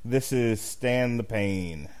 This is Stand the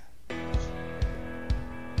Pain.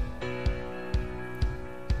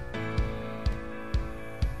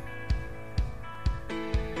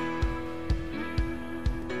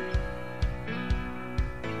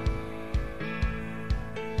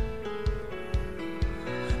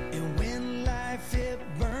 And when life it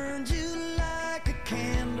burns you like a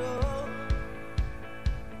candle,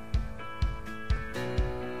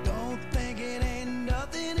 don't think it ain't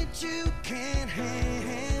nothing that you can't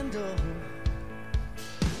handle.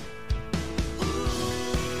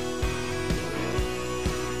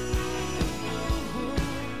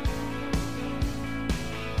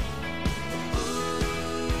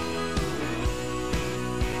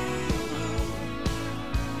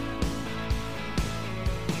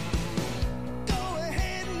 Go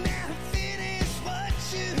ahead and finish what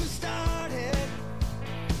you started.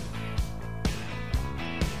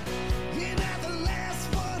 You're not the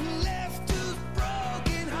last one left who's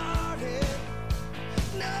broken hearted.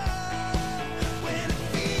 No, when it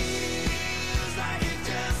feels like you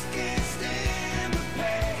just can't stand the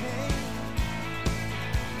pain.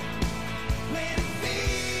 When it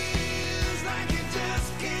feels like you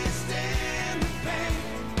just can't stand the pain.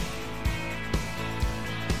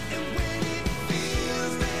 And when it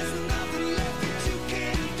feels there's nothing left that you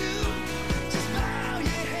can do, just bow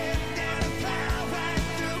your head down and plow right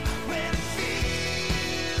through. When it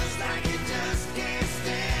feels like you just can't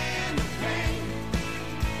stand the pain.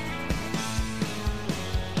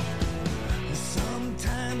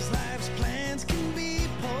 Sometimes life's plans can be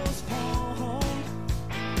postponed,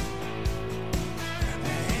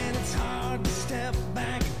 and it's hard to step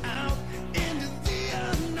back out into the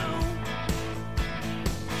unknown.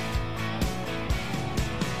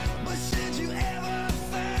 But should you ever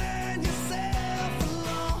find yourself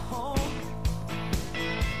alone,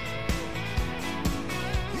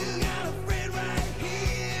 you got a friend right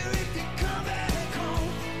here if you come back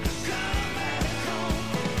home. Come back home.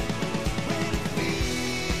 When it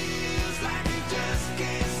feels like you just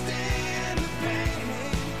can't stand the pain.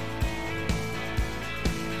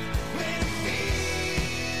 When it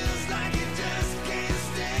feels like you just can't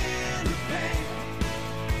stand the pain.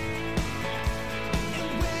 And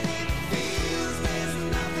when it feels there's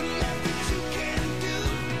nothing left that you can do,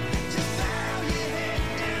 just bow your head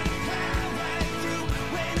down and plow right through.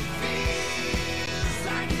 When it feels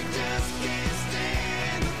like you just can't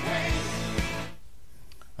stand the pain.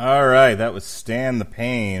 All right, that was Stand the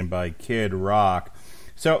Pain by Kid Rock.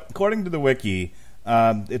 So, according to the wiki,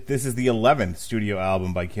 this is the 11th studio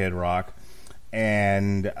album by Kid Rock,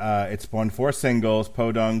 and it spawned 4 singles: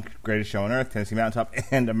 Podunk, Greatest Show on Earth, Tennessee Mountaintop,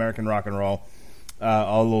 and American Rock and Roll,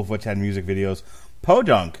 all of which had music videos.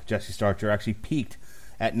 Podunk, Jesse Starcher, actually peaked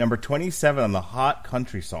at number 27 on the Hot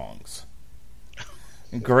Country Songs.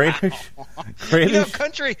 Greatest,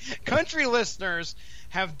 Country listeners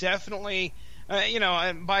have definitely,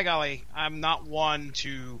 and by golly, I'm not one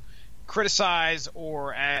to criticize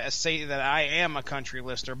or say that I am a country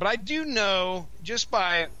listener, but I do know just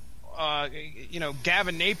by,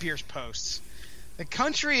 Gavin Napier's posts, the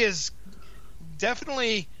country is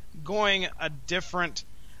definitely going a different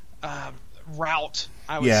route,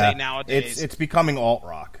 I would say, nowadays. It's becoming alt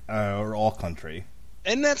rock or alt country.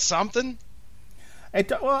 Isn't that something? I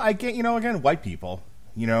get, again, white people,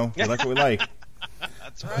 we like what we like.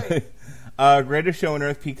 That's right. Greatest Show on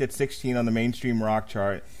Earth peaked at 16 on the mainstream rock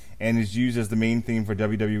chart and is used as the main theme for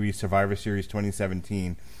WWE Survivor Series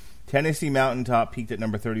 2017. Tennessee Mountaintop peaked at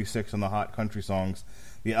number 36 on the Hot Country Songs.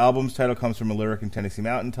 The album's title comes from a lyric in Tennessee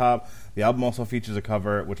Mountaintop. The album also features a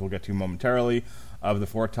cover, which we'll get to momentarily, of the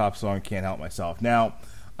 4 Top song Can't Help Myself. Now,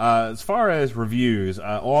 as far as reviews,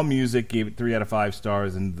 AllMusic gave it 3 out of 5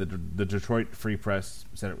 stars, and the Detroit Free Press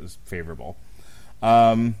said it was favorable.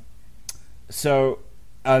 So,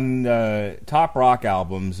 on top rock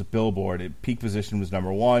albums, Billboard, peak position was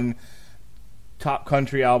number 1. Top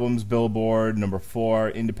country albums, Billboard, number 4.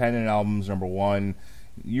 Independent albums, number 1.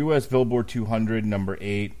 U.S. Billboard 200, number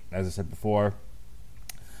 8, as I said before.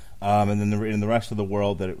 And then in the rest of the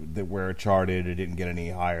world that where it charted, it didn't get any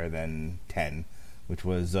higher than 10, which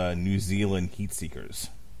was New Zealand Heat Seekers.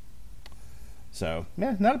 So,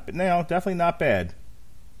 yeah, definitely not bad.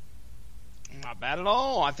 Not bad at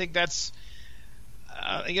all. I think that's,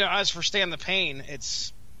 as for Stand the Pain,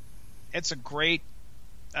 it's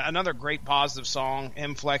another great positive song.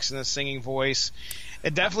 Him flexing his singing voice.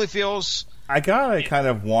 It definitely feels I got a kind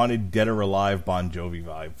of wanted Dead or Alive Bon Jovi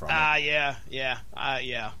vibe from it. Yeah.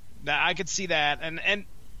 I could see that, and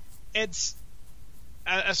it's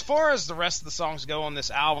as far as the rest of the songs go on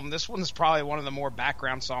this album, this one's probably one of the more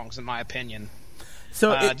background songs in my opinion.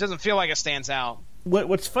 So it doesn't feel like it stands out.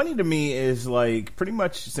 What's funny to me is, like, pretty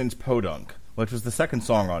much since Podunk, which was the second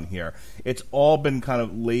song on here, it's all been kind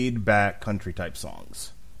of laid back country type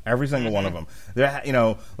songs. Every single one of them. You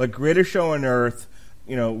know, like Greatest Show on Earth,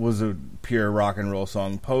 you know, was a pure rock and roll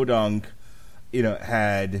song. Podunk, you know,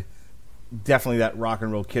 had definitely that rock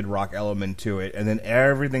and roll kid rock element to it, and then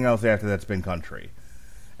everything else after that's been country.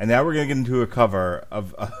 And now we're going to get into a cover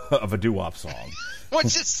of a doo-wop song. Which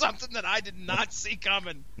is something that I did not see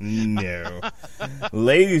coming. No.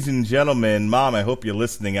 Ladies and gentlemen, Mom, I hope you're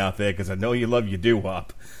listening out there, because I know you love your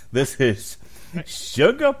doo-wop. This is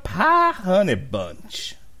Sugar Pie Honey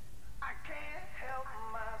Bunch. I can't help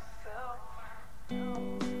myself.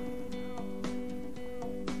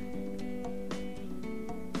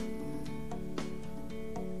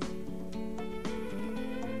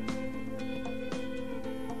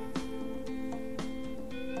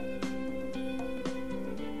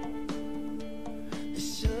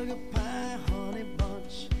 Sugar pie honey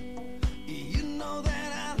bunch, you know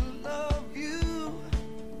that I love you.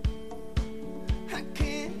 I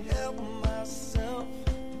can't help myself.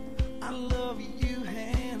 I love you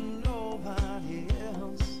and nobody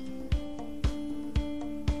else.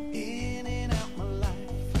 In and out my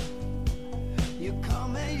life, you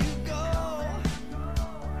come and you go,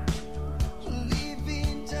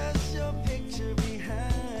 leaving just your picture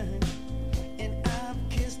behind. And I've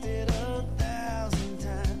kissed it 1,000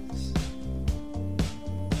 times.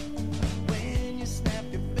 When you snap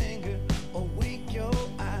your finger or wink your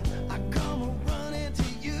eye, I come running to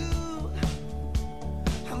you.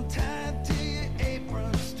 I'm tied to your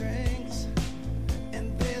apron strings,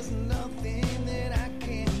 and there's nothing that I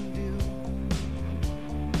can do.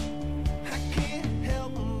 I can't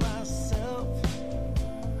help myself.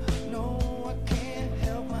 No, I can't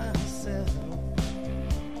help myself.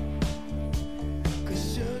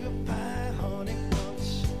 'Cause sugar pie honey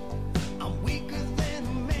bunch, I'm weaker than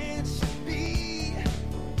a man should be.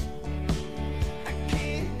 I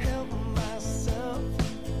can't help myself.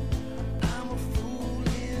 I'm a fool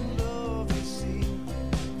in love, you see.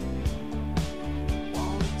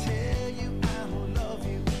 Wanna tell you I don't love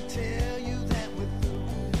you, tell you that we're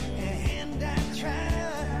through, and I try.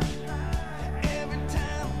 Every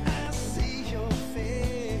time I see your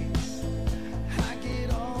face, I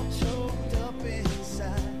get all choked up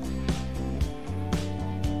inside.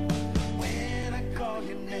 When I call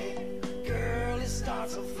your name, girl, it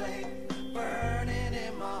starts a flame burning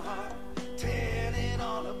in my heart, tearing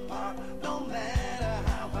all apart. No matter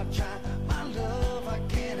how I try, my love I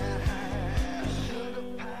cannot hide. Sugar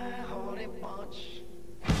pie honey bunch,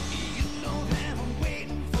 you know that I'm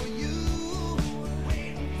waiting for you,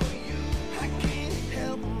 waiting for you. I can't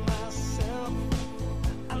help myself.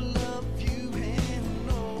 I love you and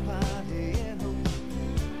nobody else.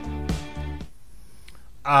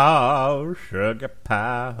 Oh, Sugar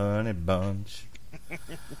Pie Honey Bunch.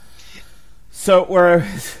 So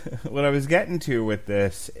what I was getting to with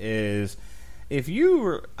this is, if you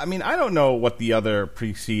were, I mean, I don't know what the other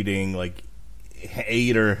preceding, like,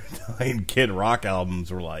 8 or 9 Kid Rock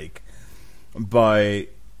albums were like, but,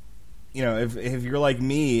 you know, if you're like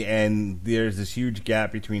me and there's this huge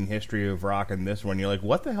gap between history of rock and this one, you're like,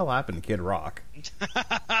 what the hell happened to Kid Rock?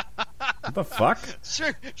 What the fuck?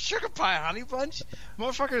 Sugar Pie Honey Bunch?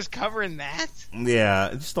 Motherfuckers covering that?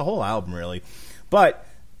 Yeah, just the whole album, really. But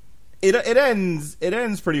it ends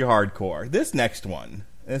pretty hardcore. This next one,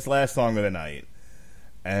 this last song of the night,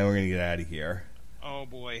 and we're gonna get out of here. Oh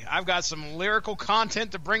boy, I've got some lyrical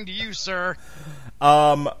content to bring to you, sir.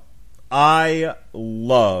 I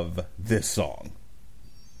love this song.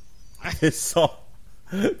 This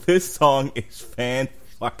song is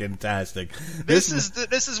fan-fucking-tastic. This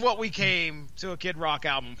is what we came to a Kid Rock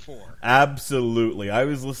album for. Absolutely. I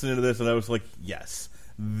was listening to this and I was like, yes,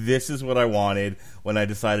 this is what I wanted when I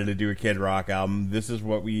decided to do a Kid Rock album. This is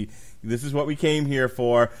what we came here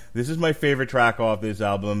for. This is my favorite track off this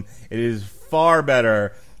album. It is far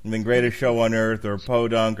better than Greatest Show on Earth or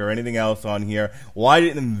Podunk or anything else on here. Why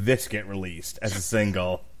didn't this get released as a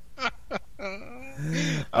single?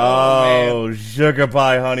 Oh, Sugar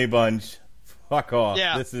Pie Honey Bunch. Fuck off.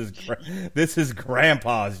 Yeah. This is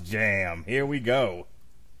Grandpa's jam. Here we go.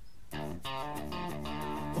 No,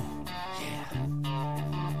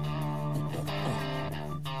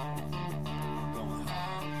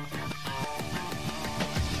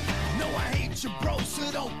 I hate you, bro,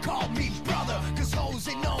 so don't call me brother. Cause hoes,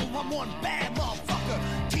 they know I'm one bad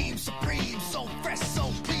motherfucker. Team Supreme,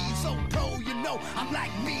 know I'm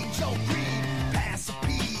like Mean Joe Green. Pass the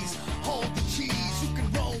peas, hold the cheese. You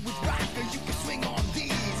can roll with rocker, you can swing on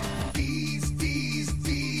these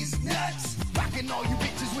nuts. Rocking all you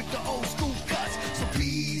bitches with the old school cuts. So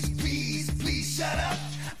please, please, please shut up.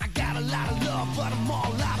 I got a lot of love, but I'm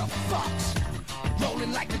all out of fucks.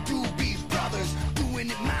 Rolling like the Doobie Brothers,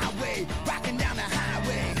 doing it my way, rocking down the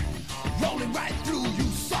highway. Rolling right through you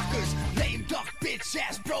suckers, lame duck bitch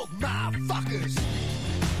ass broke motherfuckers.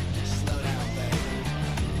 Slow down, baby.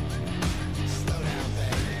 Slow down,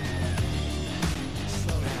 baby.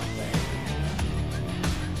 Slow down, baby.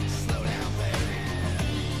 Slow down, baby.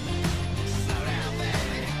 Slow down,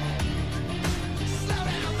 baby. Slow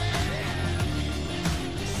down, baby.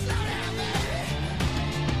 Slow down, baby.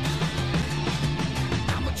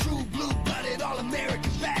 I'm a true blue-blooded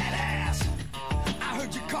all-American badass. I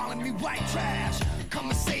heard you calling me white trash. Come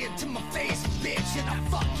and say it to my face, bitch, and I'll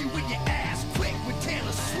fuck you in your ass quick with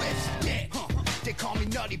Taylor Swift's dick. They call me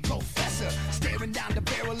Nutty Professor, staring down the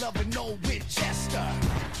barrel of an old Winchester.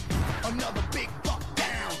 Another big buck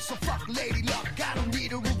down, so fuck Lady Luck, I don't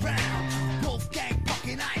need her around. Wolfgang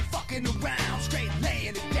fucking, I ain't fucking around. Straight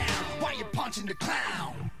laying it down while you're punching the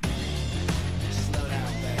clown. Slow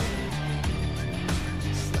down, baby.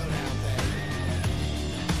 Slow down, baby.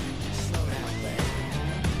 Slow down, baby.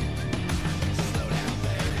 Slow down,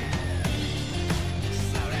 baby.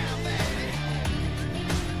 Slow down, baby.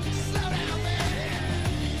 Slow down, baby.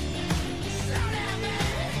 Slow down, baby.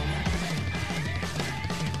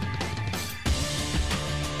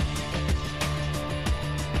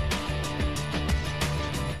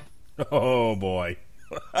 Oh, boy.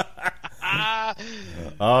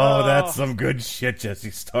 Oh, that's some good shit,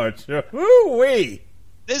 Jesse Starcher. Woo-wee.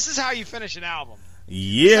 This is how you finish an album.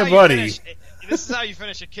 Yeah, buddy. This is how you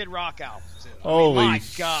finish a Kid Rock album, too. Holy my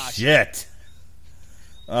gosh. shit.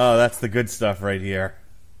 Oh, that's the good stuff right here.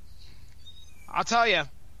 I'll tell you.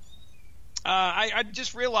 I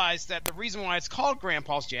just realized that the reason why it's called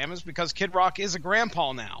Grandpa's Jam is because Kid Rock is a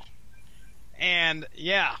grandpa now. And,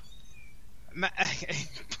 yeah.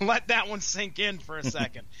 Let that one sink in for a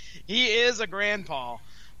second. He is a grandpa.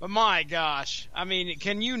 But my gosh. I mean,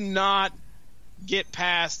 can you not get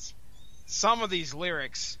past some of these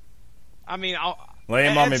lyrics? I mean, lay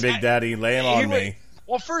him on me, Big Daddy. Lay him on me.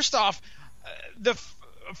 Well, first off, the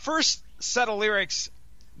first set of lyrics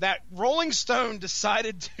that Rolling Stone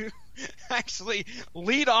decided to actually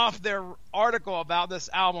lead off their article about this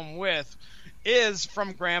album with is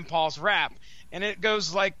from Grandpa's Rap. And it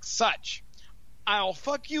goes like such. I'll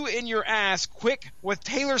fuck you in your ass quick with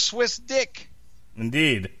Taylor Swift's dick.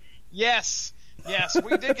 Indeed. Yes.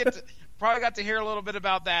 We did probably got to hear a little bit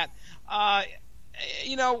about that.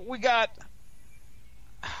 We got...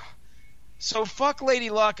 So fuck Lady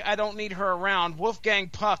Luck, I don't need her around. Wolfgang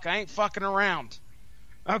Puck, I ain't fucking around.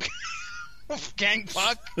 Okay. Wolfgang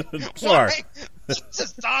Puck? Sure.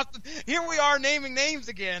 Just here we are naming names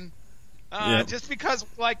again. Yep. Just because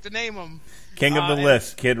we like to name them. King of the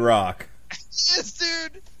list, Kid Rock. Yes,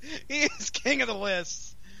 dude. He is king of the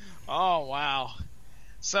list. Oh, wow.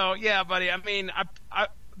 So, yeah, buddy, I mean,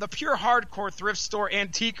 the pure hardcore thrift store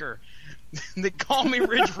antiquer. They call me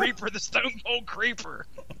Ridge Reaper, the Stone Cold Creeper.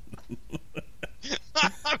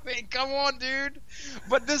 I mean, come on, dude.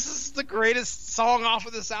 But this is the greatest song off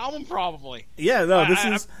of this album, probably. Yeah, no, this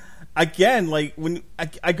is, again, like, when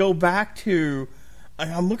I go back to,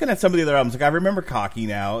 I'm looking at some of the other albums. Like, I remember Cocky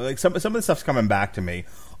now. Like, some of the stuff's coming back to me.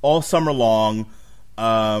 All Summer Long.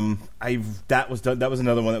 That was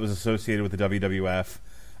another one that was associated with the WWF,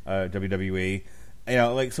 WWE. You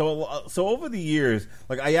know, like, so over the years,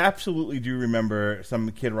 like, I absolutely do remember some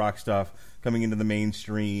Kid Rock stuff coming into the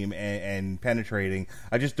mainstream and penetrating.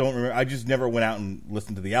 I just don't remember. I just never went out and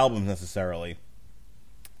listened to the albums necessarily.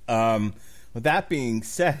 With that being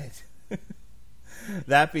said,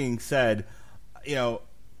 you know,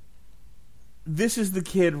 this is the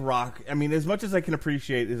Kid Rock. I mean, as much as I can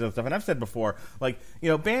appreciate his other stuff, and I've said before, like, you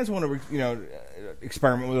know, bands want to, you know,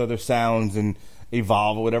 experiment with other sounds and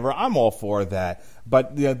evolve or whatever. I'm all for that.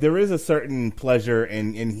 But, you know, there is a certain pleasure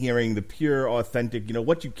in hearing the pure, authentic, you know,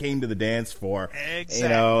 what you came to the dance for. Exactly. You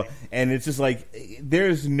know, and it's just like,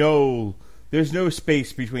 there's no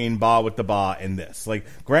space between Ba with the Ba and this. Like,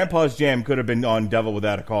 Grandpa's Jam could have been on Devil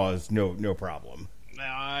Without a Cause, no problem.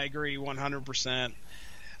 I agree 100%.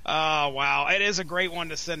 Oh, wow. It is a great one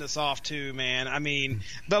to send us off to, man. I mean,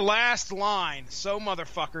 the last line, so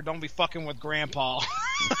motherfucker, don't be fucking with Grandpa.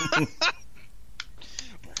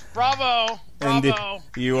 Bravo. And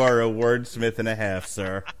you are a wordsmith and a half,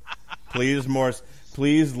 sir. Please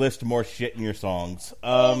list more shit in your songs.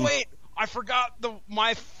 Oh, wait. I forgot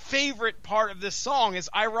my favorite part of this song is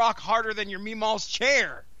I rock harder than your Meemaw's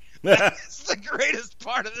chair. That's the greatest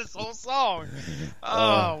part of this whole song.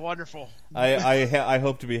 Oh, wonderful. I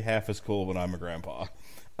hope to be half as cool when I'm a grandpa.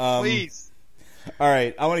 Please. All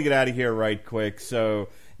right, I want to get out of here right quick. So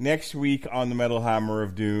next week on the Metal Hammer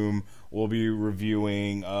of Doom, we'll be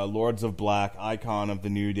reviewing Lords of Black, Icon of the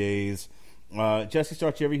New Days. Jesse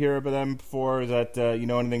Starcher, you ever hear about them before? Is that you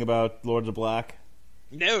know anything about Lords of Black?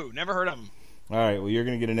 No, never heard of them. All right, well, you're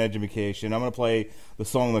going to get an education. I'm going to play the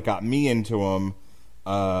song that got me into them.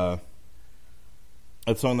 A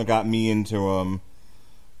song that got me into them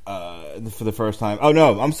for the first time. Oh,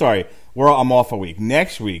 no, I'm sorry. I'm off a week.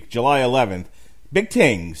 Next week, July 11th, Big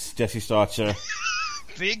Tings, Jesse Starcher.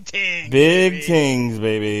 Big Tings. Big Tings,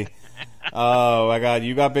 baby. Oh, my God.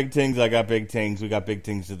 You got Big Tings, I got Big Tings. We got Big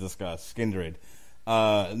Tings to discuss. Skindred.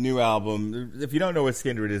 New album. If you don't know what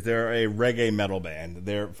Skindred is, they're a reggae metal band.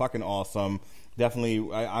 They're fucking awesome. Definitely.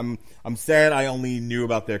 I'm sad I only knew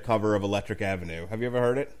about their cover of Electric Avenue. Have you ever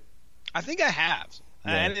heard it? I think I have.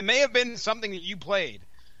 Yeah. And it may have been something that you played.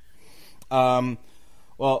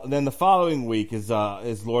 Well, then the following week is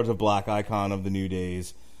Lords of Black, Icon of the New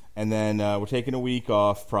Days. And then we're taking a week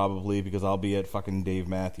off, probably, because I'll be at fucking Dave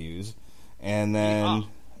Matthews. And then,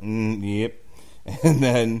 yep. And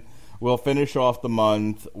then we'll finish off the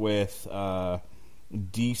month with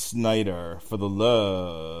Dee Snider for the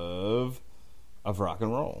love of rock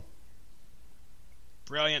and roll.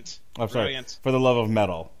 Brilliant. I'm sorry, Brilliant. for the love of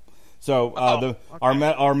metal. So okay.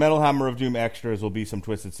 our Metal Hammer of Doom extras will be some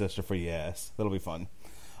Twisted Sister for yes. That'll be fun.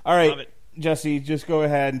 All right, Love it. Jesse, just go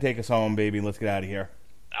ahead and take us home, baby. Let's get out of here.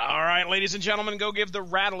 All right, ladies and gentlemen, go give the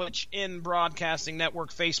Radulich in Broadcasting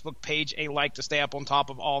Network Facebook page a like to stay up on top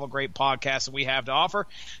of all the great podcasts that we have to offer.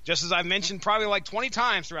 Just as I've mentioned probably like 20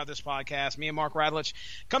 times throughout this podcast, me and Mark Radulich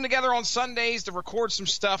come together on Sundays to record some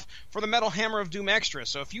stuff for the Metal Hammer of Doom Extra.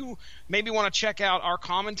 So if you maybe want to check out our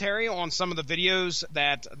commentary on some of the videos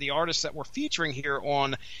that the artists that we're featuring here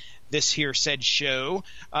on this here said show,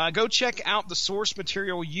 go check out the Source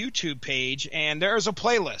Material YouTube page, and there's a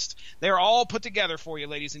playlist. They're all put together for you,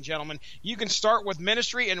 ladies and gentlemen. You can start with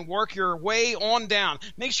Ministry and work your way on down.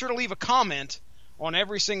 Make sure to leave a comment on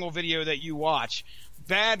every single video that you watch.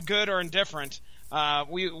 Bad, good, or indifferent,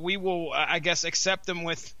 we will, I guess, accept them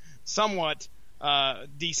with somewhat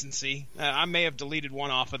decency. I may have deleted one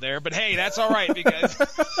off of there, but hey, that's all right because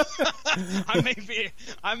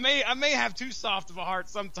I may have too soft of a heart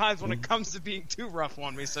sometimes when it comes to being too rough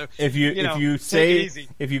on me. So if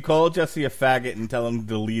you call Jesse a faggot and tell him to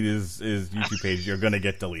delete his YouTube page, you're gonna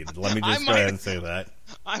get deleted. Let me just go ahead and say that.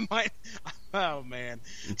 I might. Oh man.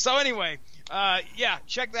 So anyway, yeah,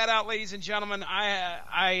 check that out, ladies and gentlemen.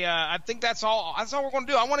 I think that's all. That's all we're going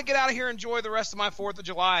to do. I want to get out of here and enjoy the rest of my 4th of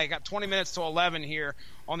July. I got 20 minutes to 11 here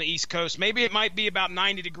on the East Coast. Maybe it might be about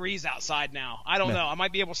 90 degrees outside now. I don't know. I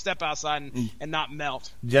might be able to step outside and not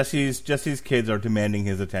melt. Jesse's kids are demanding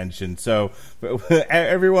his attention. So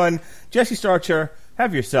everyone, Jesse Starcher,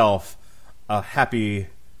 have yourself a happy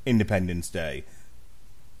Independence Day.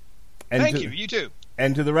 And thank you. You too.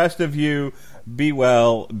 And to the rest of you, be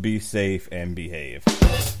well, be safe, and behave.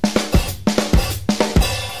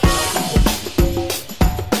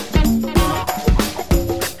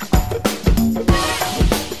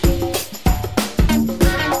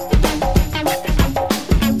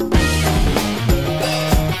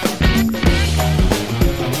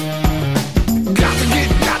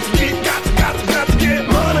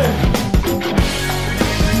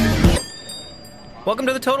 Welcome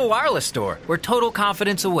to the Total Wireless Store, where total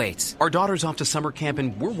confidence awaits. Our daughter's off to summer camp,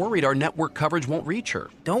 and we're worried our network coverage won't reach her.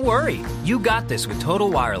 Don't worry. You got this with Total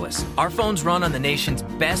Wireless. Our phones run on the nation's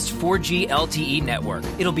best 4G LTE network.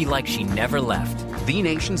 It'll be like she never left. The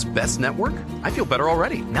nation's best network? I feel better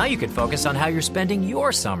already. Now you can focus on how you're spending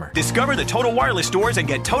your summer. Discover the Total Wireless stores and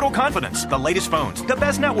get total confidence. The latest phones, the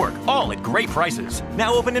best network, all at great prices.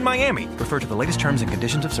 Now open in Miami. Refer to the latest terms and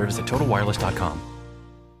conditions of service at TotalWireless.com.